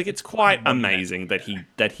you think, like it's quite amazing that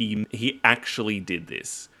he actually did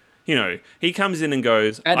this. He comes in and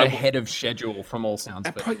goes... And ahead of schedule from all sounds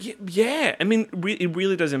of it. Yeah, I mean, it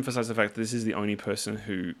really does emphasize the fact that this is the only person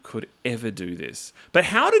who could ever do this. But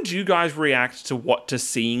how did you guys react to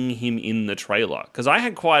seeing him in the trailer? Because I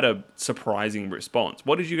had quite a surprising response.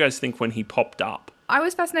 What did you guys think when he popped up? I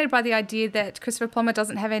was fascinated by the idea that Christopher Plummer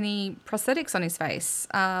doesn't have any prosthetics on his face,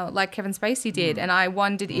 like Kevin Spacey did. And I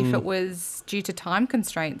wondered if it was due to time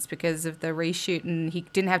constraints because of the reshoot and he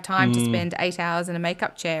didn't have time to spend 8 hours in a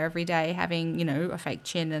makeup chair every day having, a fake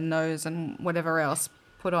chin and nose and whatever else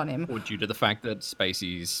put on him. Or due to the fact that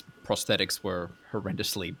Spacey's prosthetics were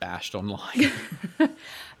horrendously bashed online.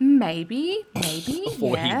 Maybe,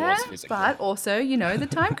 Before he yeah. was physical. But also, the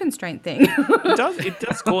time constraint thing. It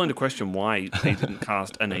does call into question why they didn't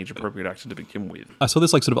cast an age-appropriate actor to begin with. I saw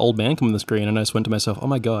this like sort of old man come on the screen, and I just went to myself, oh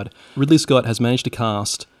my god, Ridley Scott has managed to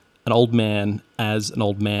cast an old man as an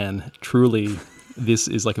old man. Truly, this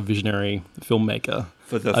is like a visionary filmmaker.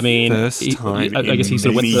 For the first time, I guess he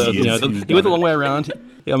sort of went he went the long way around.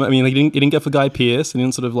 Yeah, I mean, he didn't go for Guy Pearce, and he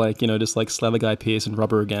didn't sort of like just like slather Guy Pearce in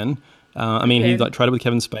rubber again. He like tried it with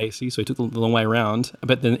Kevin Spacey, so he took the long way around.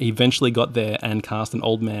 But then he eventually got there and cast an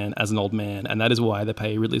old man as an old man, and that is why they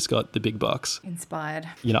pay Ridley Scott the big bucks. Inspired.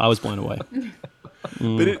 I was blown away.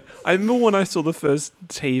 But I remember when I saw the first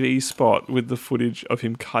TV spot with the footage of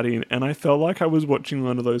him cutting, and I felt like I was watching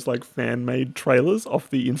one of those like fan-made trailers off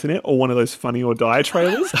the internet, or one of those Funny or Die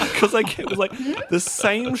trailers, because it was like the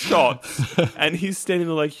same shots, and he's standing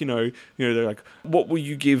there like they're like, what will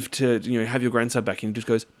you give to have your grandson back? And he just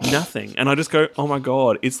goes, nothing, and I just go, oh my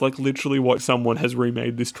god, it's like literally what someone has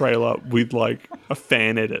remade this trailer with like a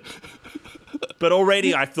fan edit. But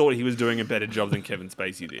already I thought he was doing a better job than Kevin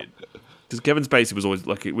Spacey did. Because Kevin Spacey was always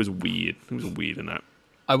like, it was weird. It was weird in that.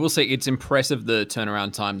 I will say it's impressive the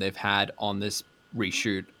turnaround time they've had on this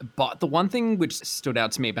reshoot. But the one thing which stood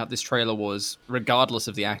out to me about this trailer was, regardless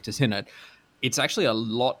of the actors in it, it's actually a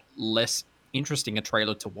lot less interesting a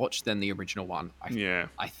trailer to watch than the original one. I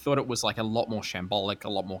thought it was like a lot more shambolic, a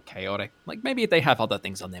lot more chaotic. Like maybe they have other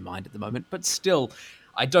things on their mind at the moment, but still,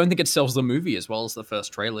 I don't think it sells the movie as well as the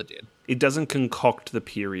first trailer did. It doesn't concoct the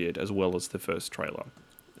period as well as the first trailer.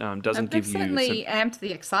 Doesn't give you... certainly amped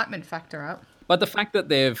the excitement factor up. But the fact that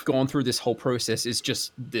they've gone through this whole process is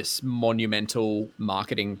just this monumental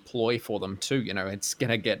marketing ploy for them too. It's going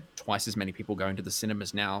to get twice as many people going to the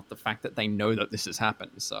cinemas now. The fact that they know that this has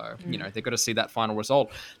happened. So, they've got to see that final result.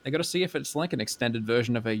 They've got to see if it's like an extended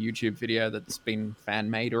version of a YouTube video that's been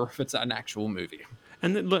fan-made or if it's an actual movie.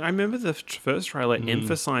 And look, I remember the first trailer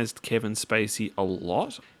emphasized Kevin Spacey a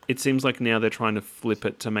lot. It seems like now they're trying to flip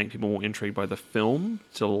it to make people more intrigued by the film,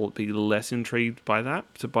 to be less intrigued by that,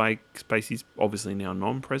 by Spacey's obviously now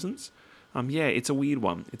non-presence. It's a weird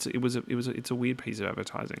one. It's a weird piece of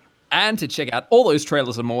advertising. And to check out all those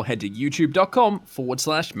trailers and more, head to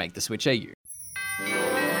youtube.com/MakeTheSwitchAU.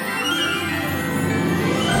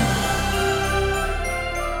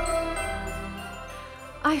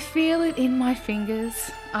 I feel it in my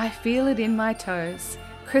fingers. I feel it in my toes.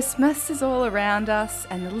 Christmas is all around us,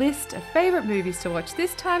 and the list of favourite movies to watch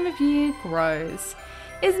this time of year grows.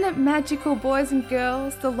 Isn't it magical, boys and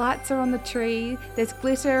girls? The lights are on the tree, there's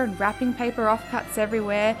glitter and wrapping paper offcuts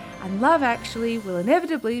everywhere, and Love Actually will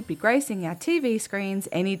inevitably be gracing our TV screens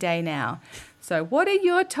any day now. So what are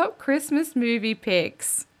your top Christmas movie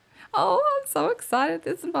picks? Oh, I'm so excited.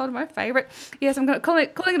 This is one of my favourite. Yes, I'm calling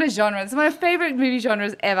it a genre. It's one of my favourite movie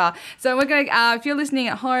genres ever. So we're going to, if you're listening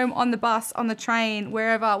at home, on the bus, on the train,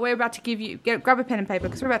 wherever, we're about to give you, grab a pen and paper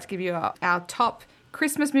because we're about to give you our top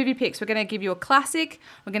Christmas movie picks. We're going to give you a classic.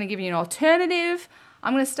 We're going to give you an alternative.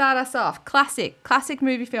 I'm going to start us off. Classic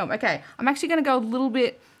movie film. Okay, I'm actually going to go a little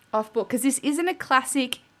bit off book because this isn't a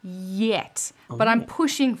classic yet, but I'm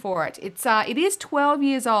pushing for it. It is 12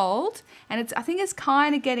 years old, and I think it's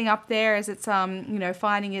kind of getting up there as it's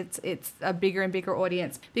finding it's a bigger and bigger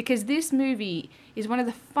audience, because this movie is one of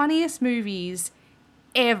the funniest movies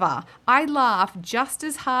ever. I laugh just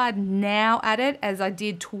as hard now at it as I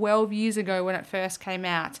did 12 years ago when it first came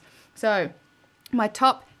out. So my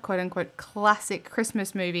top quote unquote classic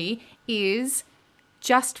Christmas movie is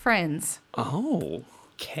Just Friends. Oh,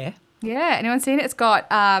 okay. Yeah, anyone seen it? It's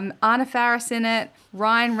got Anna Faris in it,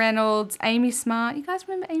 Ryan Reynolds, Amy Smart. You guys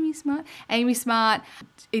remember Amy Smart? Amy Smart.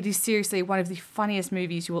 It is seriously one of the funniest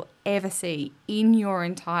movies you will ever see in your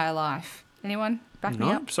entire life. Anyone? Back me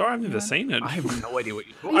up. Sorry, I've never seen it. I have no idea what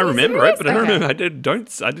you're talking about. I remember it, but I don't Okay. remember.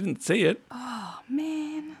 I didn't see it. Oh,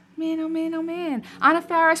 man. Anna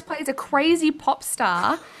Faris plays a crazy pop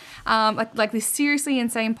star, like this seriously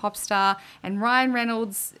insane pop star, and Ryan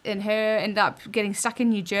Reynolds and her end up getting stuck in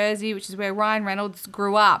New Jersey, which is where Ryan Reynolds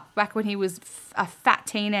grew up back when he was a fat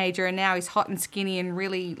teenager, and now he's hot and skinny and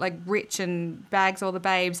really like rich and bags all the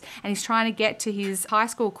babes, and he's trying to get to his high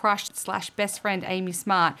school crush / best friend Amy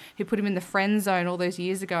Smart, who put him in the friend zone all those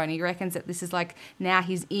years ago, and he reckons that this is like now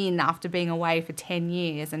he's in after being away for 10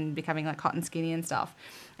 years and becoming like hot and skinny and stuff.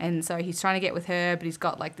 And so he's trying to get with her, but he's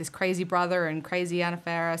got like this crazy brother and crazy Anna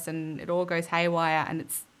Faris, and it all goes haywire. And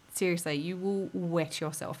it's seriously, you will wet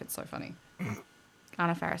yourself. It's so funny.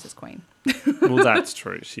 Anna Faris is queen. Well, that's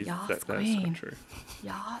true. Yes, that's queen. so true.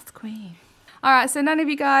 Yes, queen. All right, so none of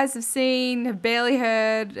you guys have barely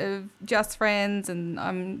heard of Just Friends, and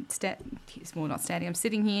I'm sitting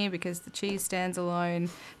here because the cheese stands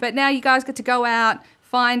alone. But now you guys get to go out,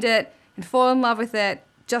 find it, and fall in love with it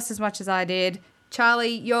just as much as I did.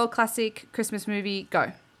 Charlie, your classic Christmas movie,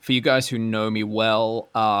 go. For you guys who know me well,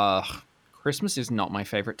 Christmas is not my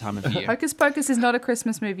favorite time of year. Hocus Pocus is not a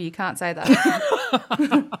Christmas movie. You can't say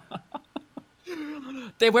that.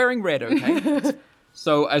 They're wearing red, okay?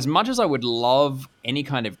 So as much as I would love any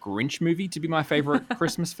kind of Grinch movie to be my favorite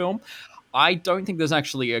Christmas film, I don't think there's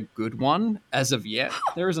actually a good one as of yet.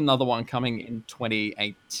 There is another one coming in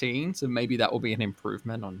 2018, so maybe that will be an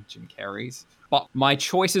improvement on Jim Carrey's. But my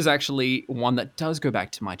choice is actually one that does go back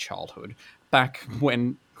to my childhood, back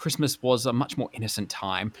when Christmas was a much more innocent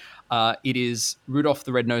time. It is Rudolph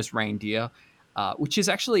the Red-Nosed Reindeer, which is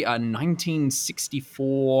actually a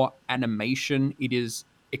 1964 animation. It is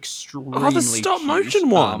extremely the stop motion cute.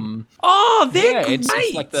 one. They're great.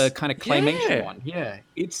 It's like the kind of claymation one. Yeah,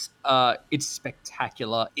 it's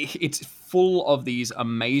spectacular. It's full of these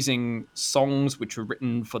amazing songs which were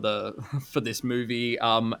written for this movie.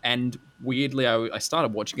 And weirdly, I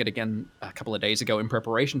started watching it again a couple of days ago in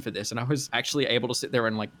preparation for this, and I was actually able to sit there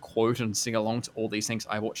and like quote and sing along to all these things.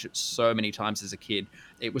 I watched it so many times as a kid.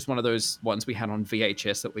 It was one of those ones we had on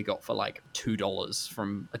VHS that we got for like $2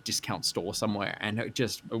 from a discount store somewhere, and it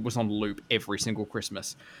was on loop every single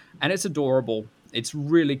Christmas. And it's adorable. It's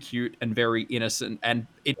really cute and very innocent, and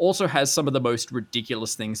it also has some of the most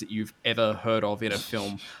ridiculous things that you've ever heard of in a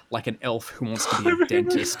film, like an elf who wants to be a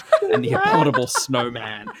dentist and the abominable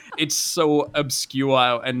snowman. It's so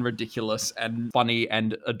obscure and ridiculous and funny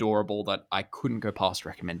and adorable that I couldn't go past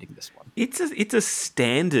recommending this one. It's a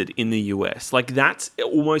standard in the US. Like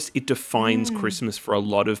it defines Christmas for a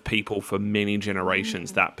lot of people for many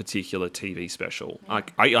generations, that particular TV special.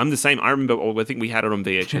 Like I'm the same. I remember, I think we had it on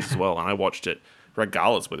VHS as well, and I watched it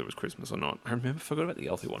regardless whether it was Christmas or not. I forgot about the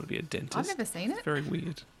elf who wanted to be a dentist. I've never seen it. It's very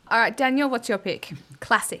weird. All right, Daniel, what's your pick?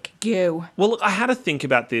 Classic. Go. Well, look, I had to think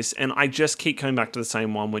about this, and I just keep coming back to the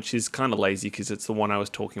same one, which is kind of lazy because it's the one I was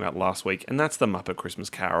talking about last week, and that's The Muppet Christmas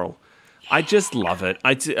Carol. I just love it.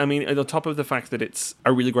 I mean, on top of the fact that it's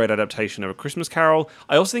a really great adaptation of A Christmas Carol,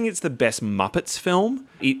 I also think it's the best Muppets film.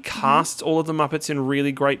 It casts all of the Muppets in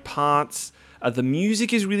really great parts. The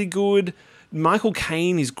music is really good. Michael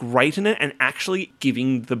Caine is great in it and actually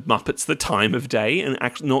giving the Muppets the time of day and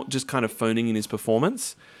actually not just kind of phoning in his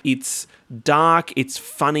performance. It's dark, it's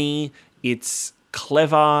funny, it's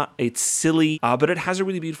clever, it's silly, but it has a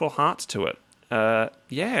really beautiful heart to it.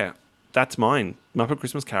 Yeah, that's mine. Muppet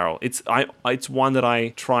Christmas Carol. It's one that I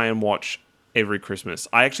try and watch every Christmas.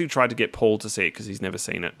 I actually tried to get Paul to see it because he's never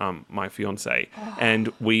seen it, my fiance.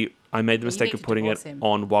 And I made the mistake of putting it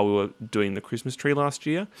on while we were doing the Christmas tree last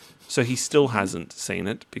year. So he still hasn't seen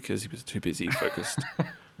it because he was too busy focused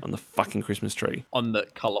on the fucking Christmas tree. On the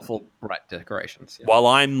colourful, bright decorations. Yeah. While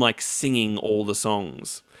I'm like singing all the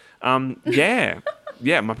songs. Yeah,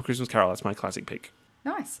 Muppet Christmas Carol, that's my classic pick.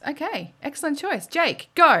 Nice. Okay. Excellent choice. Jake,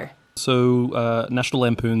 go. So, National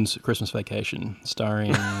Lampoon's Christmas Vacation,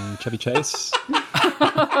 starring Chevy Chase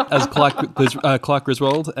as Clark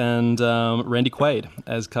Griswold and Randy Quaid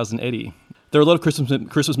as Cousin Eddie. There are a lot of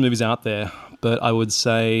Christmas movies out there, but I would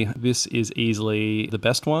say this is easily the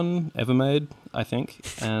best one ever made, I think.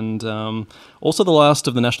 And also the last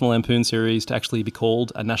of the National Lampoon series to actually be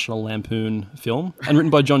called a National Lampoon film, and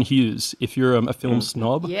written by John Hughes. If you're a film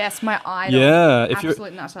snob. Yes, my idol. Yeah.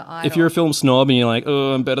 Absolute nutter idol. If you're a film snob and you're like,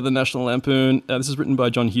 oh, I'm better than National Lampoon, this is written by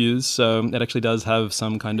John Hughes, so it actually does have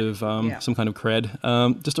some kind of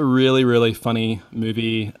cred. Just a really, really funny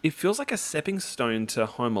movie. It feels like a stepping stone to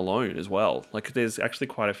Home Alone as well. Like there's actually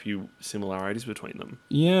quite a few similarities between them.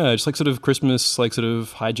 Yeah, just like sort of Christmas, like sort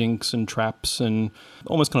of hijinks and traps and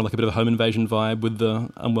almost kind of like a bit of a home invasion vibe with the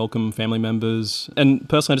unwelcome family members. And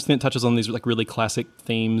personally, I just think it touches on these like really classic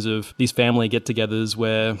themes of these family get-togethers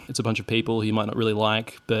where it's a bunch of people who you might not really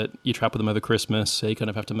like, but you trap with them over Christmas, so you kind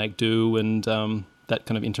of have to make do, and that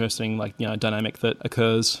kind of interesting dynamic that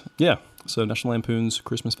occurs. Yeah, so National Lampoon's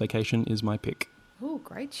Christmas Vacation is my pick. Oh,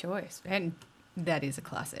 great choice. And that is a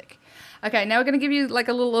classic. Okay, now we're going to give you like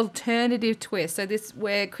a little alternative twist. So this,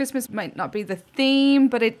 where Christmas might not be the theme,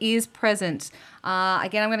 but it is present.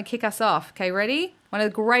 Again, I'm going to kick us off. Okay, ready? One of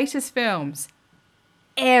the greatest films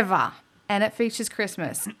ever. And it features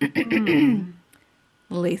Christmas.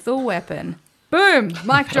 Lethal Weapon. Boom!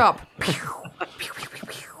 Mic drop.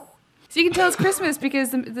 So you can tell it's Christmas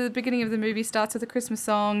because the beginning of the movie starts with a Christmas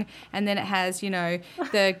song, and then it has, you know,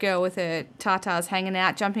 the girl with her tartars hanging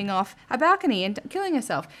out, jumping off a balcony and killing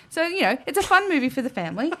herself. So, you know, it's a fun movie for the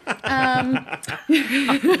family.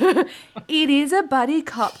 It is a buddy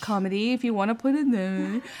cop comedy, if you want to put it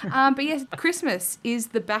there. But yes, Christmas is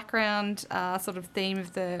the background sort of theme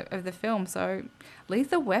of the film. So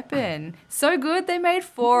Lethal Weapon, so good they made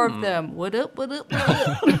 4 of them. What up, what up,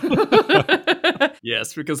 what up?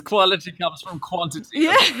 Yes, because quality comes from quantity.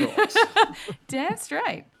 Yeah. Of course. Damn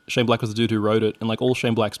straight. Shane Black was the dude who wrote it, and like all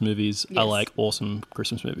Shane Black's movies are like awesome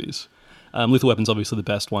Christmas movies. Lethal Weapon's obviously the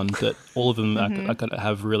best one, but all of them are going to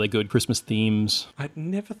have really good Christmas themes. I'd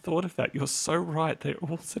never thought of that. You're so right. They're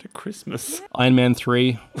all set at Christmas. Yeah. Iron Man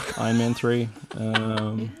 3.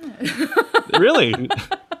 Really?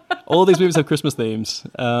 All of these movies have Christmas themes.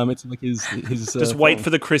 It's like his just wait for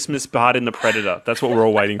the Christmas part in The Predator. That's what we're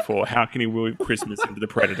all waiting for. How can he weave Christmas into The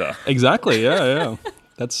Predator? Exactly. Yeah.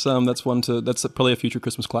 That's probably a future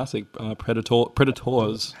Christmas classic.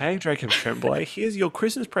 Predators. Hey, Jacob Tremblay, here's your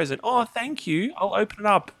Christmas present. Oh, thank you. I'll open it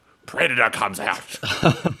up. Predator comes out.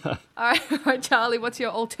 All right, Charlie, what's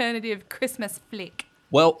your alternative Christmas flick?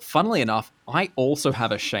 Well, funnily enough, I also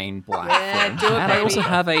have a Shane Black film. Do it, and baby. I also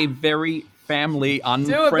have a very family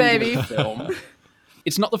unfriendly film.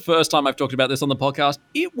 It's not the first time I've talked about this on the podcast.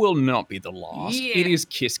 It will not be the last. Yeah. It is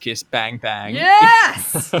Kiss Kiss Bang Bang.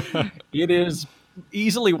 Yes! It is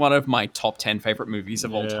easily one of my top 10 favorite movies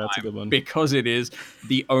of all time. That's a good one. Because it is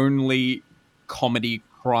the only comedy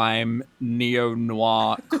crime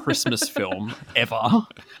neo-noir Christmas film ever.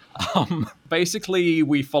 Basically,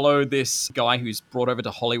 we follow this guy who's brought over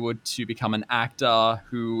to Hollywood to become an actor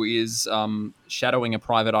who is shadowing a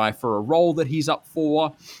private eye for a role that he's up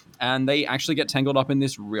for, and they actually get tangled up in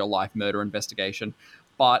this real-life murder investigation.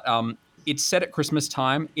 But it's set at Christmas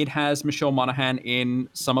time. It has Michelle Monaghan in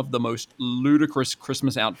some of the most ludicrous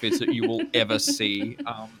Christmas outfits that you will ever see.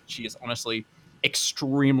 She is honestly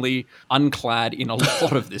extremely unclad in a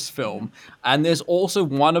lot of this film. And there's also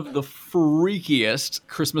one of the freakiest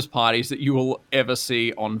Christmas parties that you will ever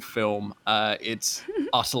see on film. It's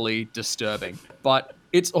utterly disturbing. But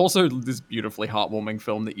it's also this beautifully heartwarming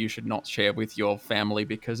film that you should not share with your family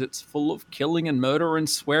because it's full of killing and murder and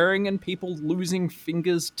swearing and people losing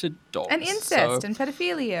fingers to dogs. And incest and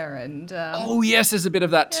pedophilia and... oh, yes, there's a bit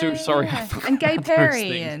of that too. Yeah. Sorry, I forgot and Gay about Perry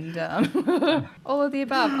those things. and all of the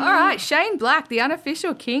above. All right, Shane Black, the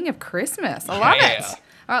unofficial king of Christmas. I love it.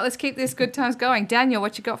 All right, let's keep this good times going. Daniel,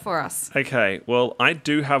 what you got for us? Okay, well, I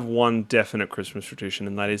do have one definite Christmas tradition,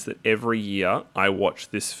 and that is that every year I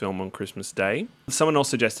watch this film on Christmas Day. Someone else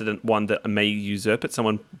suggested one that may usurp it.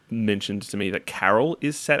 Someone mentioned to me that Carol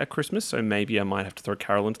is set at Christmas, so maybe I might have to throw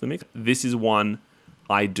Carol into the mix. This is one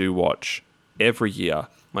I do watch every year,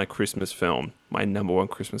 my Christmas film, my number one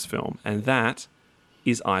Christmas film, and that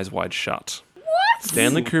is Eyes Wide Shut. What?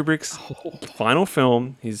 Stanley Kubrick's final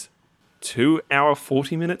film, his 2-hour,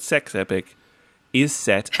 40-minute sex epic, is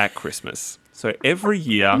set at Christmas. So every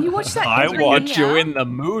year, you watch that I every want year? you in the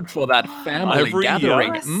mood for that family every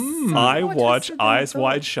gathering. year, I watch Eyes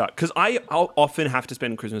Wide Shut because I'll often have to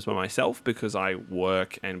spend Christmas by myself because I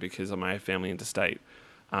work and because of my family interstate.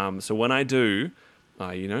 So when I do,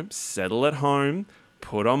 I settle at home,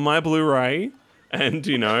 put on my Blu-ray,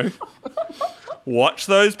 and watch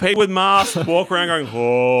those people with masks walk around going,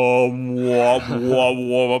 oh, wah, wah,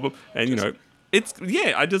 wah, wah. And,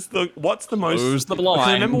 I just thought, what's the most... Close the blinds.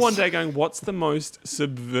 I remember one day going, what's the most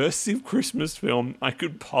subversive Christmas film I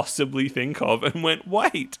could possibly think of? And went,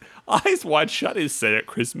 wait, Eyes Wide Shut is set at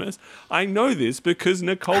Christmas. I know this because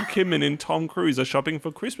Nicole Kidman and Tom Cruise are shopping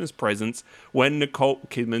for Christmas presents when Nicole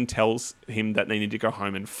Kidman tells him that they need to go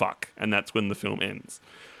home and fuck. And that's when the film ends.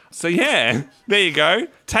 So, yeah, there you go.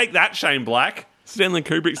 Take that, Shane Black. Stanley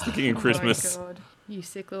Kubrick's the king of Christmas. Oh, my God. You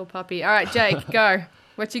sick little puppy. All right, Jake, go.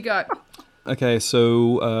 What you got? Okay,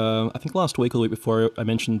 so I think last week or the week before I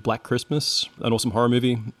mentioned Black Christmas, an awesome horror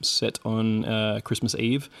movie set on Christmas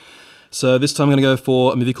Eve. So this time I'm going to go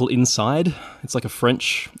for a movie called Inside. It's like a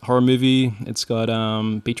French horror movie. It's got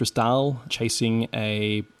Beatrice Dalle chasing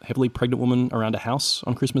a heavily pregnant woman around a house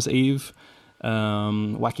on Christmas Eve.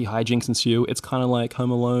 Wacky hijinks ensue. It's kind of like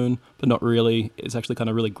Home Alone, but not really. It's actually kind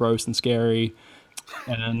of really gross and scary.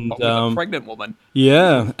 And with a pregnant woman.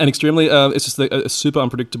 Yeah, and extremely. It's just a super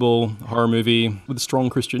unpredictable horror movie with strong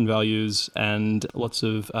Christian values and lots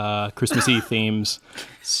of Christmassy themes.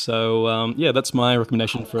 So that's my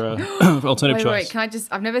recommendation for alternative choice. Wait, can I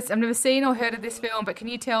just? I've never seen or heard of this film, but can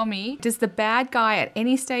you tell me? Does the bad guy at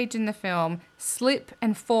any stage in the film slip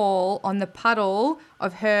and fall on the puddle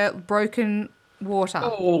of her broken water.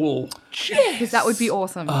 Oh, Because that would be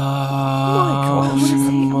awesome. I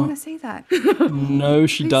want to see that. No,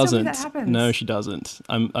 she Please tell me doesn't. that happens. No, she doesn't.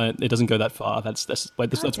 It doesn't go that far. That's way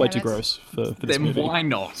damn too it. gross for this then movie. why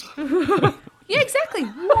not? Yeah, exactly.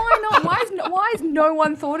 Why not? Why has no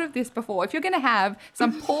one thought of this before? If you're going to have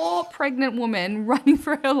some poor pregnant woman running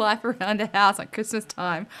for her life around a house at Christmas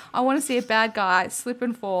time, I want to see a bad guy slip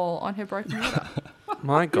and fall on her broken water.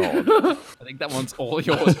 My God. I think that one's all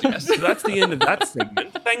yours, Jess. So that's the end of that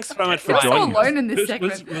segment. Thanks so much for We're all joining us. alone in this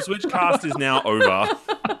segment. The Switchcast is now over.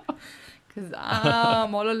 Because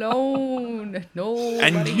I'm all alone.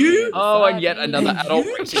 And you... Oh, and yet another adult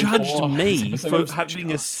You rating judged for- me for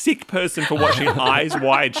having a sick person for watching Eyes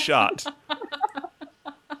Wide Shut.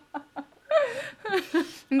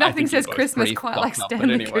 Nothing you're says both Christmas pretty quite like fucked up, but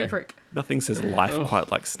Stanley anyway. Kubrick. Nothing says life quite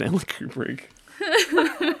like Stanley Kubrick.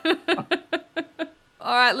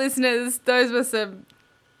 All right, listeners, those were some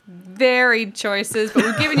varied choices, but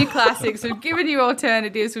we've given you classics, we've given you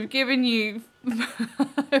alternatives, we've given you...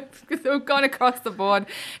 We've gone across the board.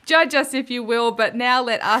 Judge us if you will, but now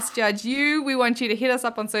let us judge you. We want you to hit us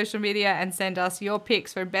up on social media and send us your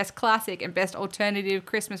picks for best classic and best alternative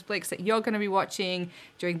Christmas flicks that you're going to be watching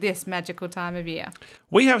during this magical time of year.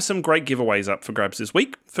 We have some great giveaways up for grabs this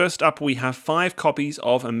week. First up, we have 5 copies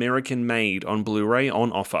of American Made on Blu-ray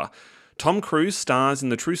on offer. Tom Cruise stars in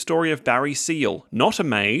the true story of Barry Seal, not a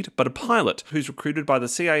maid, but a pilot who's recruited by the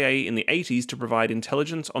CIA in the 80s to provide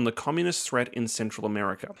intelligence on the communist threat in Central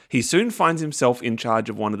America. He soon finds himself in charge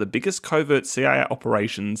of one of the biggest covert CIA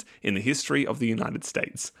operations in the history of the United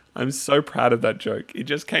States. I'm so proud of that joke. It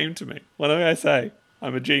just came to me. What do I say?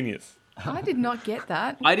 I'm a genius. I did not get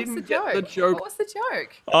that. I didn't get the joke. What was the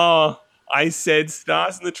joke? Oh, I said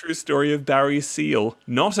stars in the true story of Barry Seal,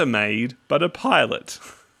 not a maid, but a pilot.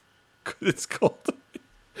 It's called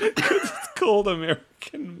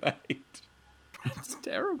American Made. It's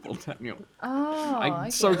terrible, Daniel. Oh, I'm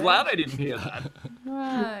so glad I didn't hear that.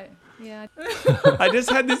 Right. Yeah. I just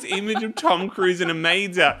had this image of Tom Cruise in a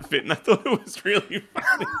maid's outfit, and I thought it was really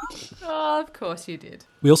funny. Oh, of course you did.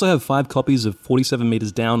 We also have 5 copies of 47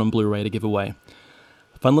 Meters Down on Blu-ray to give away.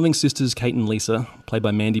 Fun-loving sisters Kate and Lisa, played by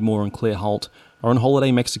Mandy Moore and Claire Holt, are on holiday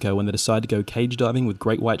in Mexico when they decide to go cage diving with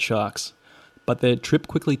great white sharks. But their trip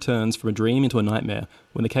quickly turns from a dream into a nightmare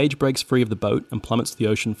when the cage breaks free of the boat and plummets to the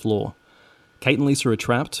ocean floor. Kate and Lisa are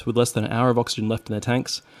trapped with less than an hour of oxygen left in their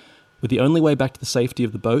tanks, with the only way back to the safety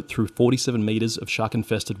of the boat through 47 metres of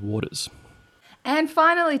shark-infested waters. And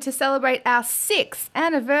finally, to celebrate our 6th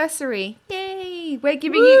anniversary, yay! We're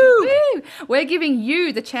giving you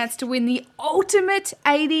the chance to win the ultimate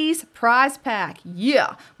 80s prize pack.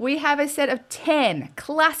 Yeah! We have a set of 10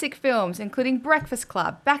 classic films, including Breakfast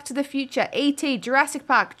Club, Back to the Future, E.T., Jurassic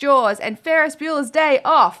Park, Jaws, and Ferris Bueller's Day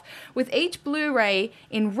Off, with each Blu-ray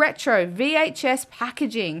in retro VHS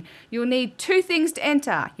packaging. You'll need 2 things to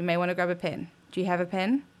enter. You may want to grab a pen. Do you have a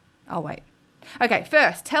pen? I'll wait. Okay,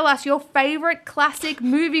 first, tell us your favourite classic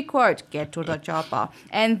movie quote. Get to the chopper.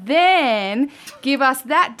 And then give us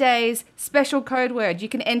that day's special code word. You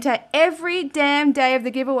can enter every damn day of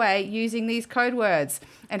the giveaway using these code words.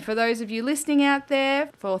 And for those of you listening out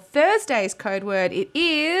there, for Thursday's code word, it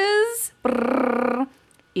is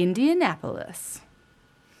Indianapolis.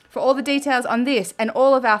 For all the details on this and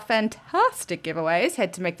all of our fantastic giveaways,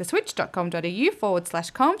 head to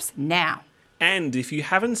maketheswitch.com.au/comps now. And if you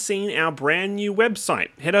haven't seen our brand new website,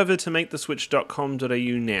 head over to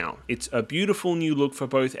maketheswitch.com.au now. It's a beautiful new look for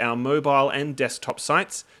both our mobile and desktop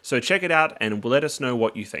sites, so check it out and let us know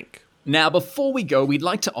what you think. Now, before we go, we'd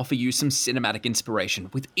like to offer you some cinematic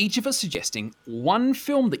inspiration, with each of us suggesting one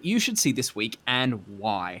film that you should see this week and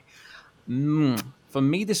why. For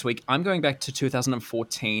me this week, I'm going back to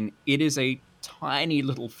 2014. It is a tiny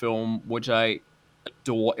little film which I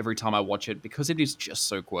adore every time I watch it because it is just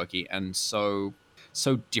so quirky and so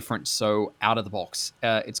different, so out of the box.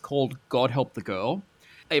 It's called God Help the Girl.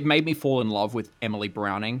 It made me fall in love with Emily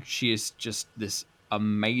Browning. She is just this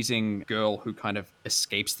amazing girl who kind of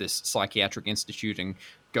escapes this psychiatric institute and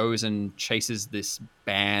goes and chases this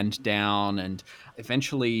band down and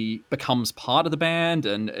eventually becomes part of the band.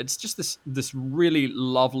 And it's just this really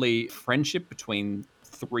lovely friendship between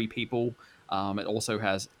 3 people. It also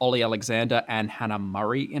has Ollie Alexander and Hannah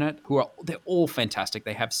Murray in it, they're all fantastic.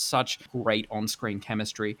 They have such great on-screen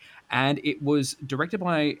chemistry. And it was directed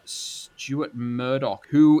by Stuart Murdoch,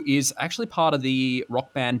 who is actually part of the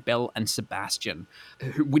rock band Belle and Sebastian,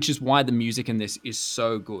 which is why the music in this is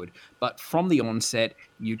so good. But from the onset,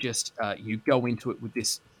 you just you go into it with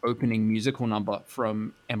this opening musical number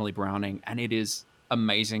from Emily Browning, and it is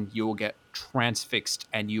amazing. You will get transfixed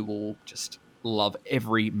and you will just love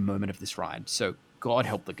every moment of this ride. So God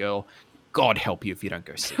Help the Girl. God help you if you don't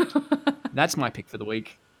go see it. That's my pick for the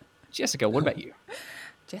week. Jessica, what about you?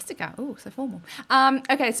 Jessica. Oh, so formal.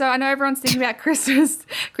 Okay, so I know everyone's thinking about Christmas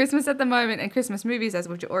at the moment and Christmas movies, as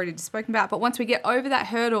we've already spoken about. But once we get over that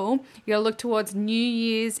hurdle, you got to look towards New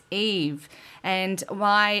Year's Eve. And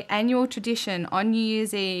my annual tradition on New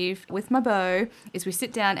Year's Eve with my beau is we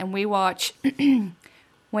sit down and we watch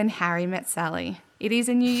When Harry Met Sally. It is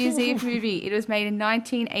a New Year's Eve movie. It was made in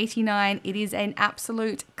 1989. It is an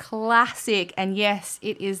absolute classic. And yes,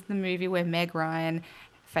 it is the movie where Meg Ryan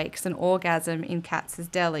fakes an orgasm in Katz's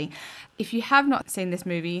Deli. If you have not seen this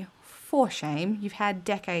movie, for shame, you've had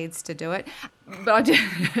decades to do it. But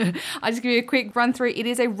I'll just give you a quick run through. It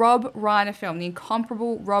is a Rob Reiner film, the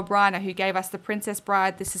incomparable Rob Reiner, who gave us The Princess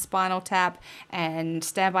Bride, This Is Spinal Tap, and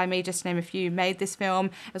Stand By Me, just to name a few, made this film.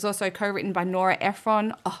 It was also co-written by Nora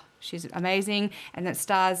Ephron. Oh, she's amazing. And it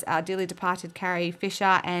stars our dearly departed Carrie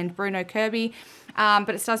Fisher and Bruno Kirby. But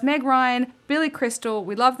it stars Meg Ryan, Billy Crystal.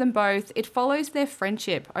 We love them both. It follows their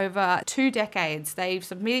friendship over 2 decades. They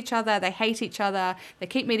sort of meet each other. They hate each other. They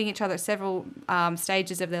keep meeting each other at several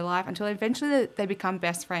stages of their life until eventually they become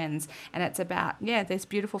best friends. And it's about, this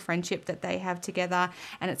beautiful friendship that they have together.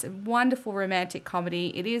 And it's a wonderful romantic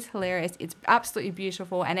comedy. It is hilarious. It's absolutely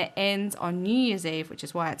beautiful. And it ends on New Year's Eve, which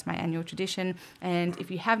is why it's my annual tradition. And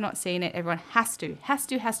if you have not seen it, everyone has to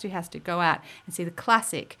go out and see the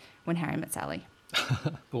classic When Harry Met Sally.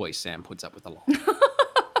 Boy, Sam puts up with a lot.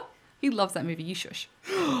 He loves that movie. You shush.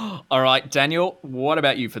 All right, Daniel, what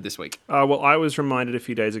about you for this week? Well, I was reminded a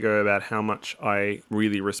few days ago about how much I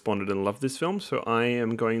really responded and loved this film, so I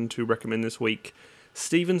am going to recommend this week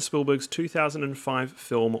Steven Spielberg's 2005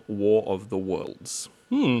 film War of the Worlds.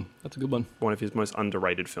 That's a good one. One of his most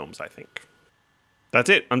underrated films, I think. That's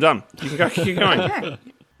it. I'm done. You can go. Keep going. Okay.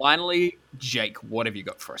 Finally, Jake, what have you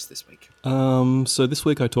got for us this week? So this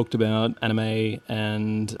week I talked about anime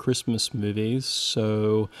and Christmas movies.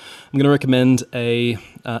 So I'm going to recommend a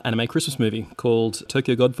anime Christmas movie called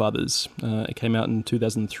Tokyo Godfathers. It came out in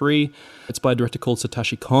 2003. It's by a director called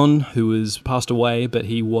Satoshi Kon, who has passed away, but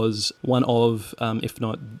he was one of, if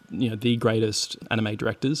not, the greatest anime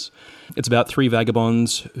directors. It's about 3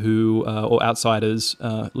 vagabonds or outsiders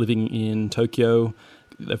living in Tokyo.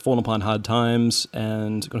 They've fallen upon hard times,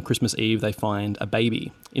 and on Christmas Eve they find a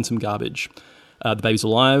baby in some garbage. The baby's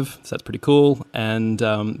alive, so that's pretty cool, and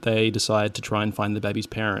they decide to try and find the baby's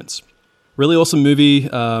parents. Really awesome movie.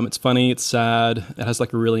 It's funny, it's sad, it has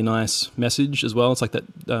like a really nice message as well. It's like that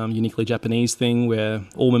uniquely Japanese thing where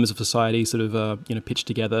all members of society sort of pitch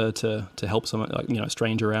together to help someone, a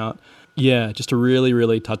stranger out. Yeah, just a really,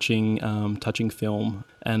 really touching film,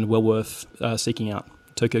 and well worth seeking out.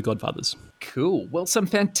 Tokyo Godfathers. Cool. Well, some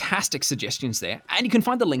fantastic suggestions there. And you can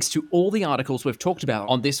find the links to all the articles we've talked about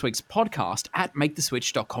on this week's podcast at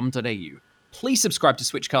maketheswitch.com.au. Please subscribe to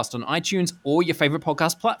Switchcast on iTunes or your favorite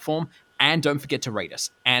podcast platform, and don't forget to rate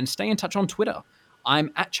us. And stay in touch on Twitter.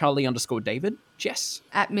 I'm at Charlie_David. Jess.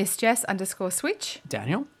 At MissJess_Switch.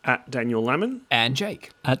 Daniel. At Daniel Lamon. And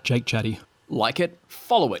Jake. At Jake Chatty. Like it,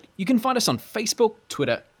 follow it. You can find us on Facebook,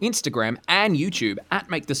 Twitter, Instagram, and YouTube at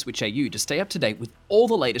MakeTheSwitchAU to stay up to date with all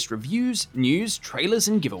the latest reviews, news, trailers,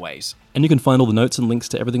 and giveaways. And you can find all the notes and links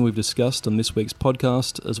to everything we've discussed on this week's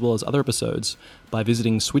podcast, as well as other episodes, by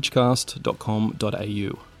visiting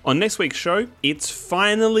switchcast.com.au. On next week's show, it's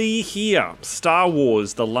finally here. Star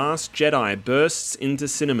Wars: The Last Jedi bursts into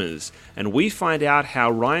cinemas, and we find out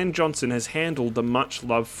how Rian Johnson has handled the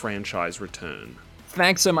much-loved franchise return.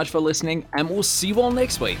 Thanks so much for listening, and we'll see you all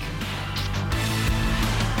next week.